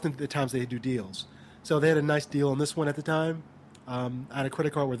 And often the times they do deals. So they had a nice deal on this one at the time. I had a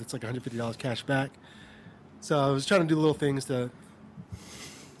credit card where it's like $150 cash back. So I was trying to do little things to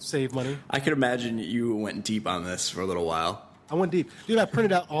save money. I could imagine you went deep on this for a little while. I went deep. Dude, I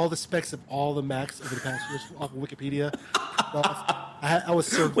printed out all the specs of all the Macs over the past years off of Wikipedia. I was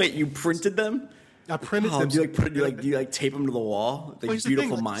so... Wait, you printed them? I printed them. Do you tape them to the wall? Like, here's the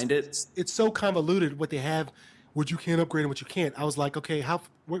beautiful thing, mind it? It's so convoluted what they have, what you can upgrade and what you can't. I was like, okay,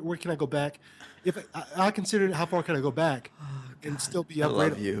 where can I go back? If I considered how far can I go back and still be upgradable. I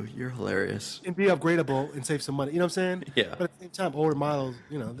love you. You're hilarious. And be upgradable and save some money. You know what I'm saying? Yeah. But at the same time, older models,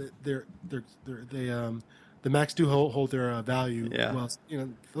 the Macs do hold their value. Yeah. Well,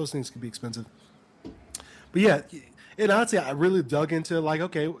 those things can be expensive. But yeah, and honestly, I really dug into like,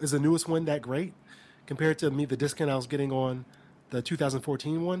 okay, is the newest one that great compared to the discount I was getting on the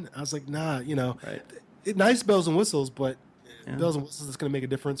 2014 one? I was like, nah, Right. Nice bells and whistles, but bells and whistles is going to make a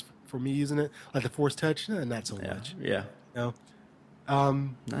difference for me using it. Like the Force Touch, not so much. Yeah.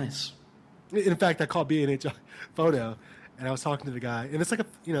 Nice. In fact, I called B&H Photo, and I was talking to the guy, and it's like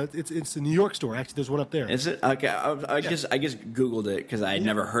it's a New York store. Actually, there's one up there. Is it? Okay. I just Googled it because I had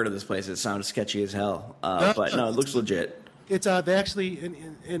never heard of this place. It sounded sketchy as hell. But no, it looks legit. It's they actually,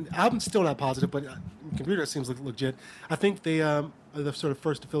 and I'm still not positive, but computer seems legit. I think they are the sort of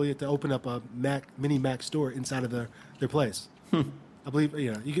first affiliate to open up a mini Mac store inside of their place. I believe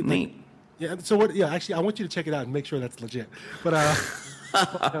you can. Neat. Yeah. So what? Yeah. Actually, I want you to check it out and make sure that's legit. But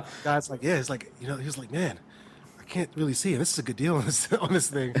guy's like, yeah, it's like he was like, man, I can't really see it. This is a good deal on this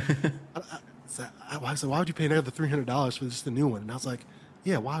thing. I said, why would you pay another $300 for just the new one? And I was like,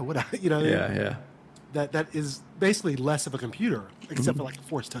 yeah, why would I? Yeah. That is basically less of a computer, except for like a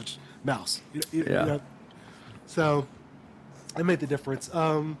Force Touch mouse. So I made the difference.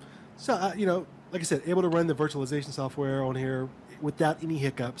 Like I said, able to run the virtualization software on here without any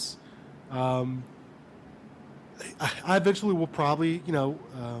hiccups. I eventually will probably, I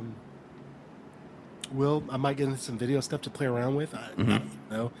might get into some video stuff to play around with. I don't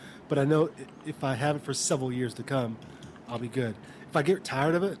know, but I know if I have it for several years to come, I'll be good. if I get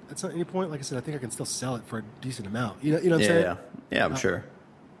tired of it at any point, like I said, I think I can still sell it for a decent amount. You know what I'm Yeah, saying? yeah, I'm sure.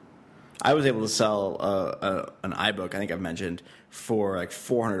 I was able to sell an iBook, I think I've mentioned, for like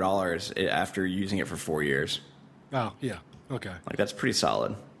 $400 after using it for 4 years. Oh, yeah. Okay. Like that's pretty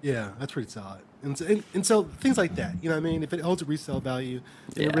solid. Yeah, that's pretty solid. And so things like that, you know what I mean? If it holds a resale value,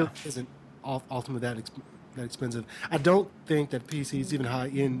 then it Yeah. really isn't ultimately that expensive. I don't think that PCs, even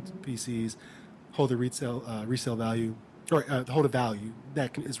high-end PCs, hold a resale value or hold a value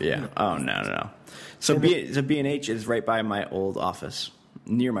that is. Yeah. Oh no. So B&H is right by my old office,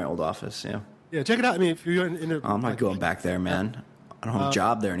 near my old office. Yeah. Yeah, check it out. I mean, if you're in a, Oh, I'm not going back there, man. I don't have a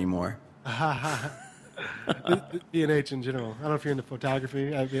job there anymore. B&H in general. I don't know if you're into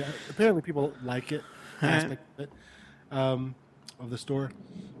photography. I mean, apparently, people like it. Aspect of it, of the store.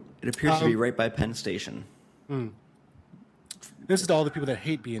 It appears to be right by Penn Station. This is to all the people that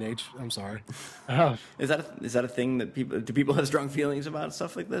hate B&H. I'm sorry. Is that a thing that people have strong feelings about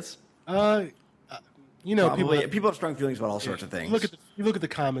stuff like this? People People have strong feelings about all sorts of things. you look at the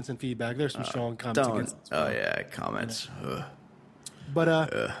comments and feedback. There's some strong comments against this. Oh yeah, comments. Ugh.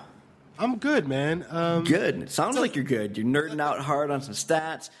 But I'm good, man. Good. It sounds like you're good. You're nerding out hard on some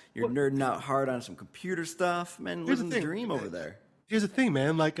stats. You're nerding out hard on some computer stuff. Man, Here's the living the thing. dream over there. Here's the thing,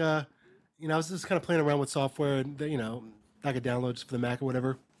 man. Like, I was just kind of playing around with software, and I could download just for the Mac or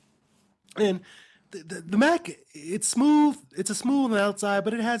whatever. And the Mac, it's smooth. It's a smooth on the outside,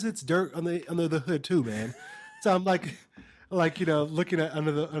 but it has its dirt under the hood too, man. So I'm like looking at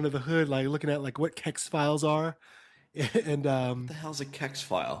under the hood, like looking at like what KEX files are, and What the hell's a KEX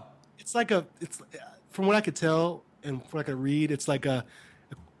file? it's from what I could tell and from what I could read, it's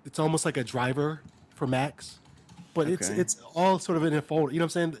almost like a driver for Macs, but Okay. it's all sort of in a folder. You know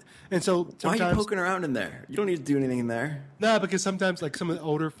what I'm saying? And so Why sometimes are you poking around in there? You don't need to do anything in there. no, because sometimes like some of the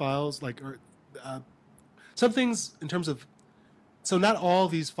older files, some things in terms of, so not all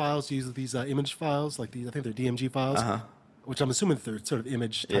these files use these image files, like these. I think they're DMG files, which I'm assuming they're sort of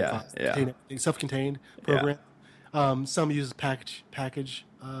image type Yeah, files, yeah. self-contained program. Some use package.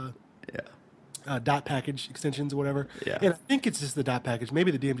 Yeah. Dot package extensions or whatever. Yeah. And I think it's just the dot package.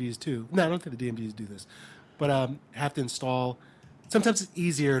 Maybe the DMGs too. No, I don't think the DMGs do this. But have to install. Sometimes it's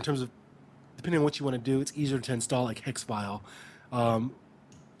easier in terms of, depending on what you want to do, it's easier to install like hex file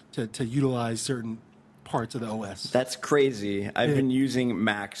to utilize certain parts of the OS. That's crazy. I've been using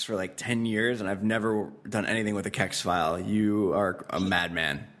Macs for like 10 years, and I've never done anything with a KEX file. You are a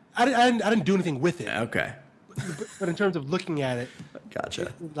madman. I didn't do anything with it. Okay. But in terms of looking at it,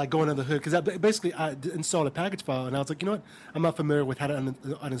 Gotcha. like going under the hood, because basically I installed a package file, and I was like, you know what? I'm not familiar with how to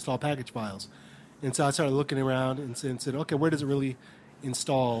uninstall package files. And so I started looking around and said, okay, where does it really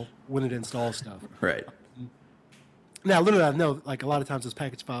install when it installs stuff? Right. Now, literally, I know like a lot of times there's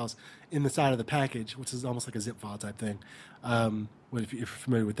package files in the side of the package, which is almost like a zip file type thing. If you're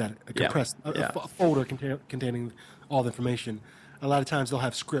familiar with that, a compressed a folder containing all the information. A lot of times they'll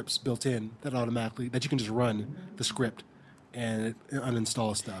have scripts built in that you can just run the script and it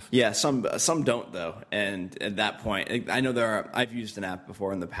uninstall stuff. Yeah, some don't though, and at that point, I know I've used an app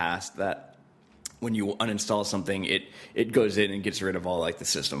before in the past that when you uninstall something, it goes in and gets rid of all like the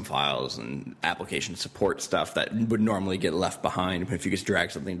system files and application support stuff that would normally get left behind if you just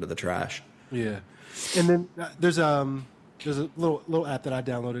drag something to the trash. Yeah, and then there's a little app that I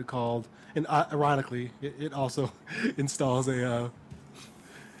downloaded called, and ironically, it also installs a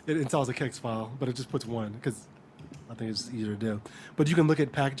KEX file, but it just puts one because I think it's easier to do. But you can look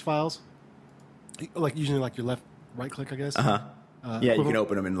at package files, like usually like your right click, I guess. Yeah, you can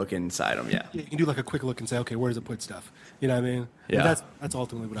open them and look inside them. Yeah. You can do like a quick look and say, okay, where does it put stuff? You know what I mean? Yeah. And that's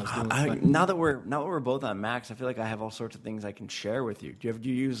ultimately what I was doing. But- Now that we're both on Macs, I feel like I have all sorts of things I can share with you. Do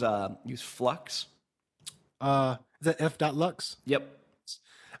you use Flux? is that f.lux? Yep.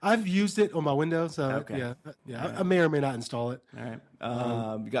 I've used it on my Windows. Okay. Yeah. I may or may not install it. All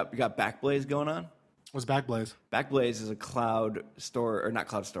right. You got Backblaze going on? What's Backblaze? Backblaze is a cloud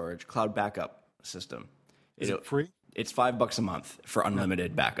backup system. Is it free? It's $5 a month for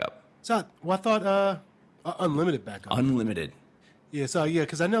unlimited backup. So, I thought unlimited backup. Unlimited. Yeah,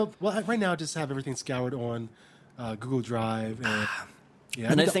 because I know, right now I just have everything scoured on Google Drive. And,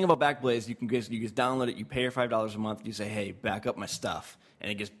 The nice thing about Backblaze, you can just download it, you pay your $5 a month, you say, hey, back up my stuff,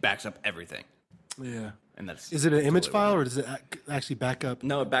 and it just backs up everything. Yeah. And that's Is it an image totally file, or does it actually back up?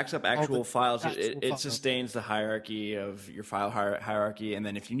 No, it backs up actual files. actual It files. sustains the hierarchy of your file hierarchy, and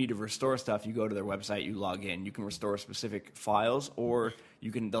then if you need to restore stuff, you go to their website, you log in. You can restore specific files, or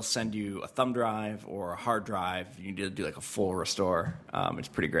they'll send you a thumb drive or a hard drive. You can do like a full restore. It's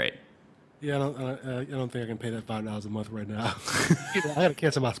pretty great. Yeah, I don't think I can pay that $5 a month right now. I got to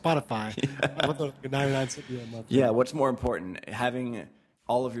cancel my Spotify. I'm like 99 cents a month. Yeah, what's more important, having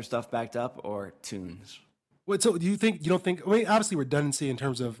all of your stuff backed up or tunes? What? So do you don't think? I mean, obviously redundancy in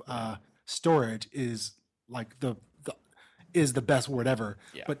terms of storage is like the is the best word ever.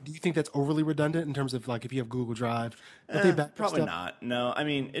 Yeah. But do you think that's overly redundant in terms of like if you have Google Drive? Don't they back up Probably stuff? not. No, I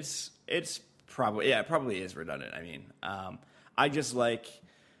mean it's probably it probably is redundant. I mean, I just like.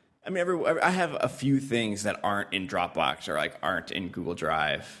 I mean, I have a few things that aren't in Dropbox or like aren't in Google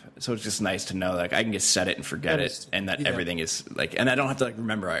Drive, so it's just nice to know like I can just set it and forget it, and that everything is like, and I don't have to like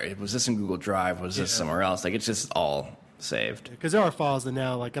remember. Was this in Google Drive? Was this somewhere else? Like it's just all saved. Because there are files that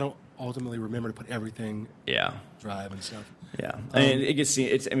now like I don't ultimately remember to put everything Yeah, Drive and stuff. yeah. I mean, it gets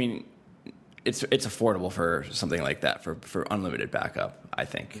it's. I mean, it's affordable for something like that for unlimited backup. I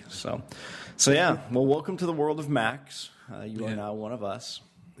think so. So yeah. Well, welcome to the world of Macs. You are now one of us.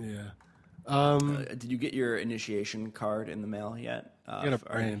 Yeah. Did you get your initiation card in the mail yet? Got a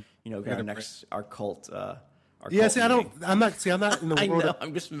brain. Our cult. Yeah, see, I'm not in the I world know, of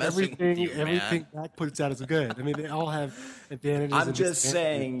I'm just messing with you, everything man. that puts out is good. I mean, they all have advantages. I'm and just disadvantages.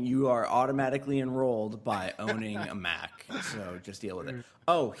 saying you are automatically enrolled by owning a Mac, so just deal with it.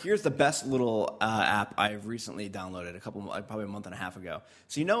 Oh, here's the best little app I've recently downloaded probably a month and a half ago.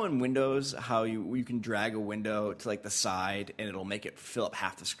 So you know in Windows how you can drag a window to like the side and it'll make it fill up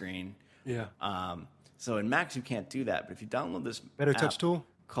half the screen. Yeah. So in Macs you can't do that, but if you download this Better app Touch tool?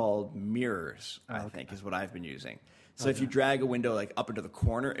 called Mirrors, I think is what I've been using. So if you drag a window like up into the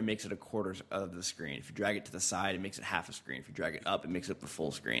corner, it makes it a quarter of the screen. If you drag it to the side, it makes it half a screen. If you drag it up, it makes it the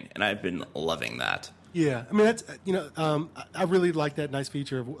full screen. And I've been loving that. Yeah, I mean that's I really like that nice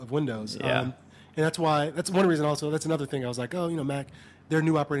feature of Windows. Yeah. And that's one reason. Also, that's another thing. I was like, Mac, their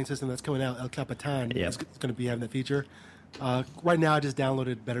new operating system that's coming out, El Capitan, Yep. is going to be having that feature. Right now, I just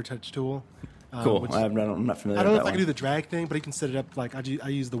downloaded Better Touch tool. Cool. Which- I'm not familiar I don't know with if that I can do one. the drag thing, but you can set it up like I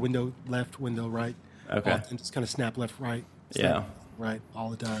use the window left, window right, Okay. and just kind of snap left, right, Yeah. snap right all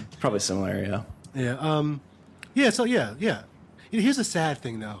the time. Probably similar, yeah. Yeah. Yeah. So yeah. Here's a sad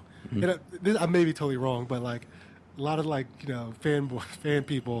thing though. Mm-hmm. And I may be totally wrong, but like a lot of like fan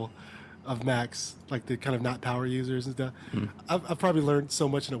people of Macs, like the kind of not power users and stuff. Mm-hmm. I've probably learned so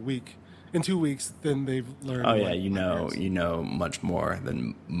much in 2 weeks than they've learned. Oh in, yeah, like, 5 years. you know much more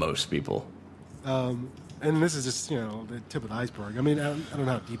than most people. And this is just the tip of the iceberg. I mean, I don't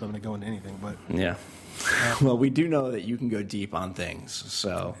know how deep I'm going to go into anything, but Yeah. Well, we do know that you can go deep on things,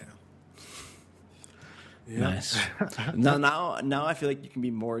 so yeah. nice. Now I feel like you can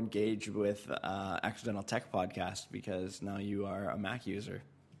be more engaged with Accidental Tech Podcast because now you are a Mac user.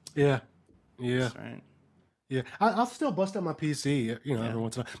 Yeah. That's right. Yeah, I'll still bust out my PC, every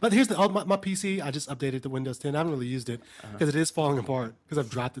once in a while. But here's my PC. I just updated to Windows 10. I haven't really used it because it is falling apart because I've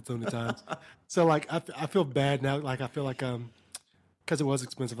dropped it so many times. So like I feel bad now. Like I feel like because it was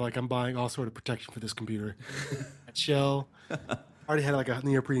expensive. Like I'm buying all sort of protection for this computer. Shell. Already had like a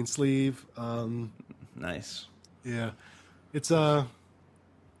neoprene sleeve. Nice. Yeah, it's yeah.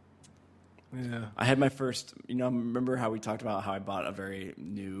 I had my first, remember how we talked about how I bought a very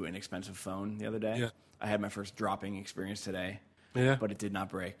new and expensive phone the other day? Yeah. I had my first dropping experience today, Yeah. but it did not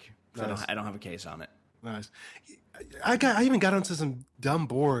break. So Nice. I don't have a case on it. Nice. I even got onto some dumb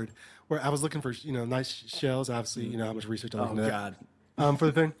board where I was looking for nice shells. Obviously, you know how much research I Oh, look into God. that for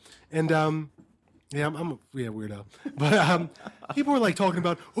the thing, and yeah, I'm a weirdo. But people were like talking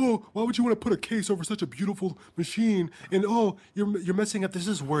about, oh, why would you want to put a case over such a beautiful machine? And oh, you're messing up. There's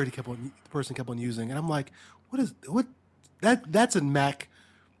this word the person kept on using, and I'm like, what? That's a Mac.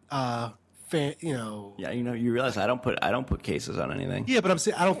 Fan, Yeah, you realize I don't put cases on anything. Yeah, but I'm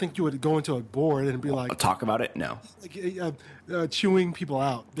saying I don't think you would go into a board and be like, Talk about it? No. chewing people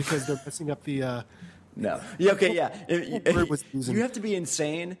out because they're messing up the. No. Yeah, okay, yeah. Word was using- You have to be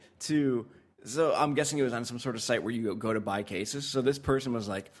insane to. So I'm guessing it was on some sort of site where you go to buy cases. So this person was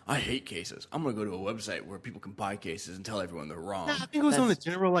like, I hate cases. I'm going to go to a website where people can buy cases and tell everyone they're wrong. I think it was on the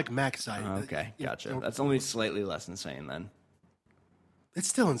general like Mac site. Okay, gotcha. That's only slightly less insane then. It's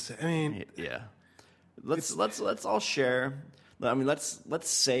still insane. I mean, Yeah. Let's all share. I mean, let's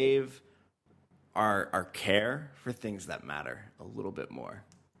save our care for things that matter a little bit more.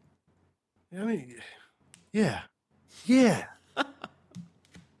 I mean, yeah, yeah,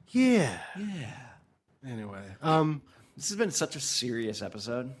 yeah. Yeah. Anyway, This has been such a serious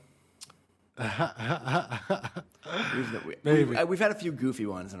episode. Maybe. We've had a few goofy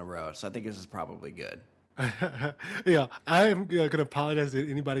ones in a row, so I think this is probably good. yeah, I am gonna apologize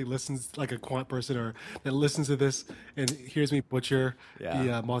to anybody listens, like a quant person or that listens to this and hears me butcher Yeah.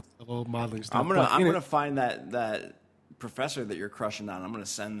 the multi-level modeling stuff. I'm But, gonna find that professor that you're crushing on, I'm going to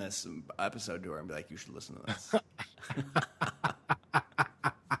send this episode to her and be like, you should listen to this.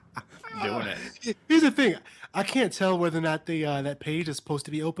 Doing it. Here's the thing: I can't tell whether or not the that page is supposed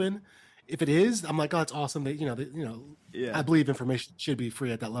to be open. If it is, I'm like, oh, it's awesome. That Yeah. I believe information should be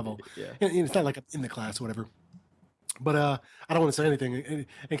free at that level. Yeah. And it's not like I'm in the class or whatever. But I don't want to say anything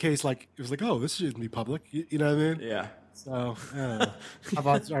in case like it was like, oh, this shouldn't be public. You know what I mean? Yeah. So I don't know. How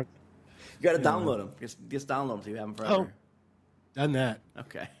about You got to download them. Just download them so you have them forever. done that?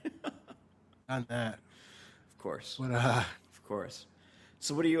 Okay. Done that. Of course. But Of course.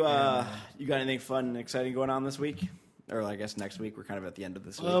 So what do you you got anything fun and exciting going on this week? Or I guess next week. We're kind of at the end of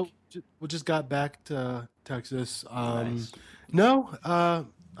this week. we just got back to Texas. Nice. No, I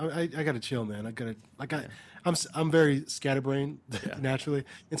got to chill, man. I'm very scatterbrained naturally,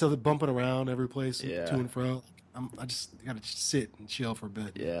 and so the bumping around every place to and fro. I just got to sit and chill for a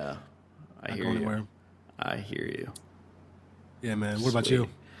bit. Yeah. I Not hear go you. anywhere. I hear you. Yeah, man. What about Sweet. you?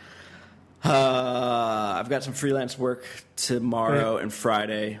 I've got some freelance work tomorrow and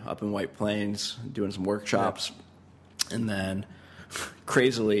Friday up in White Plains, doing some workshops. And then,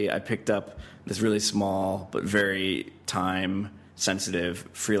 crazily, I picked up this really small but very time-sensitive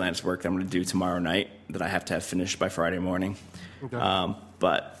freelance work that I'm going to do tomorrow night that I have to have finished by Friday morning. Okay.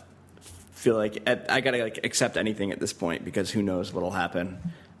 But feel like I got to accept anything at this point because who knows what'll happen.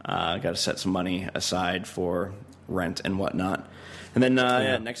 I got to set some money aside for rent and whatnot. And then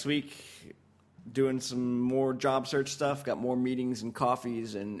next week, doing some more job search stuff. Got more meetings and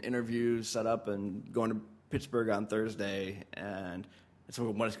coffees and interviews set up, and going to Pittsburgh on Thursday. And it's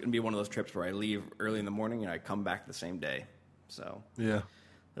going to be one of those trips where I leave early in the morning and I come back the same day. So Yeah.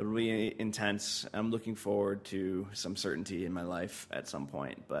 it'll be intense. I'm looking forward to some certainty in my life at some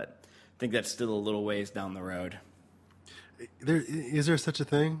point, but I think that's still a little ways down the road. Is there such a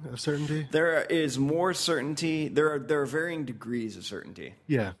thing of certainty? There is more certainty. There are varying degrees of certainty.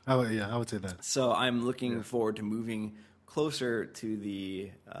 Yeah, I would say that. So I'm looking forward to moving closer to the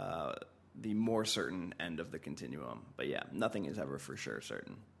more certain end of the continuum. But yeah, nothing is ever for sure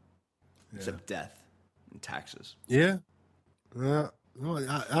certain, except death and taxes. Yeah. Well,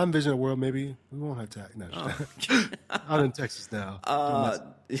 I envision a world maybe we won't have tax. No, I'm in Texas now.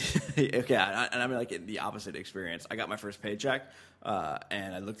 Okay, and I'm like in the opposite experience. I got my first paycheck,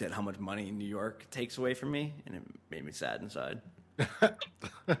 and I looked at how much money New York takes away from me, and it made me sad inside.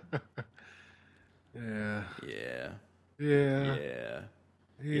 Yeah. Yeah. Yeah. Yeah.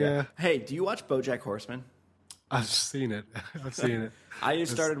 Yeah. Hey, do you watch BoJack Horseman? I've seen it. I've seen it. I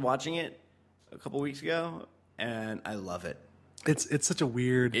just started watching it a couple weeks ago, and I love it. It's such a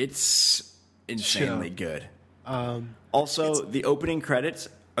weird. It's insanely Show. good. Also, the opening credits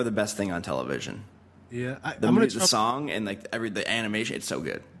are the best thing on television. Yeah. The song and like the animation, it's so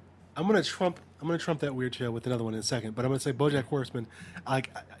good. I'm gonna trump that weird show with another one in a second, but I'm gonna say BoJack Horseman. Like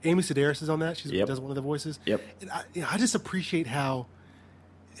Amy Sedaris is on that. She does one of the voices. Yep. And I just appreciate how.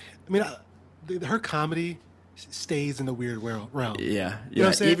 I mean, her comedy stays in the weird realm. Yeah, You know what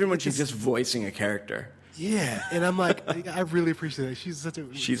I'm saying? Even when she's just voicing a character, Yeah, and I'm like, I really appreciate it. She's such a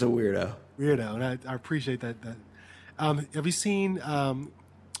she's a weirdo. weirdo, and I appreciate that. Have you seen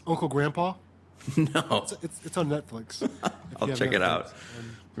Uncle Grandpa? No, It's on Netflix. I'll check it out.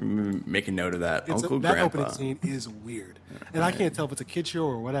 Make a note of that. Uncle that Grandpa. opening scene is weird, and I can't tell if it's a kid show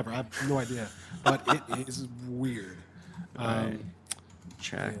or whatever. I have no idea, but it is weird.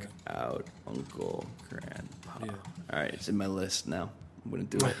 Check out Uncle Grandpa. Yeah. All right, it's in my list now. I'm gonna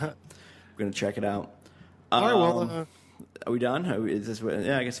do it. I'm gonna check it out. All right, well, Are we done? Is this?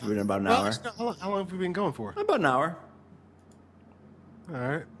 Yeah, I guess we've been about an hour. how long have we been going for? About an hour. All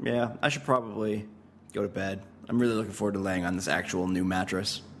right. Yeah, I should probably go to bed. I'm really looking forward to laying on this actual new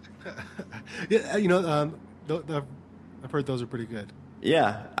mattress. Yeah, I've heard those are pretty good.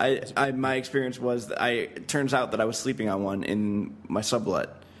 Yeah, my experience was that it turns out that I was sleeping on one in my sublet,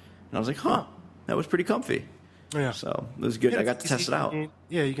 and I was like, huh, that was pretty comfy. Yeah. So it was good. I got to test it out.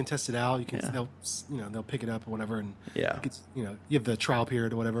 Yeah, you can test it out. You can Yeah. they'll pick it up or whatever, and Yeah. you have the trial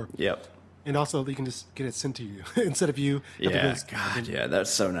period or whatever. Yep. And also, you can just get it sent to you instead of you. have to Yeah. go- God. Yeah.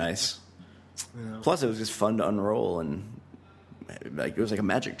 That's so nice. You know. Plus, it was just fun to unroll, and like it was like a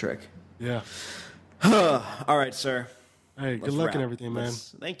magic trick. Yeah. All right, sir. Hey, good Let's luck wrap. and everything, man.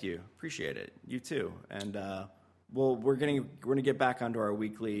 Thank you. Appreciate it. You too. And we're gonna get back onto our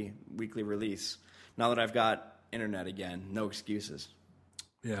weekly release. Now that I've got internet again, no excuses.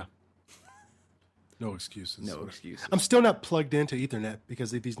 Yeah. No excuses. No excuses. I'm still not plugged into Ethernet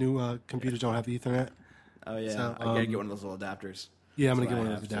because these new computers don't have Ethernet. Oh yeah, So, I gotta get one of those little adapters. Yeah, I'm That's gonna get what one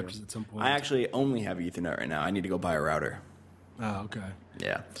I of those have to. adapters at some point. I actually only have Ethernet right now. I need to go buy a router. Oh, okay.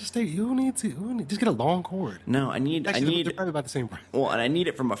 Yeah. Just just get a long cord. No, I need They're probably about the same price. well, and I need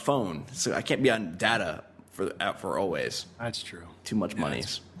it from a phone, so I can't be on data for always. That's true. Too much money.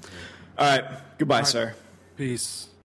 All right. Goodbye, sir. Peace.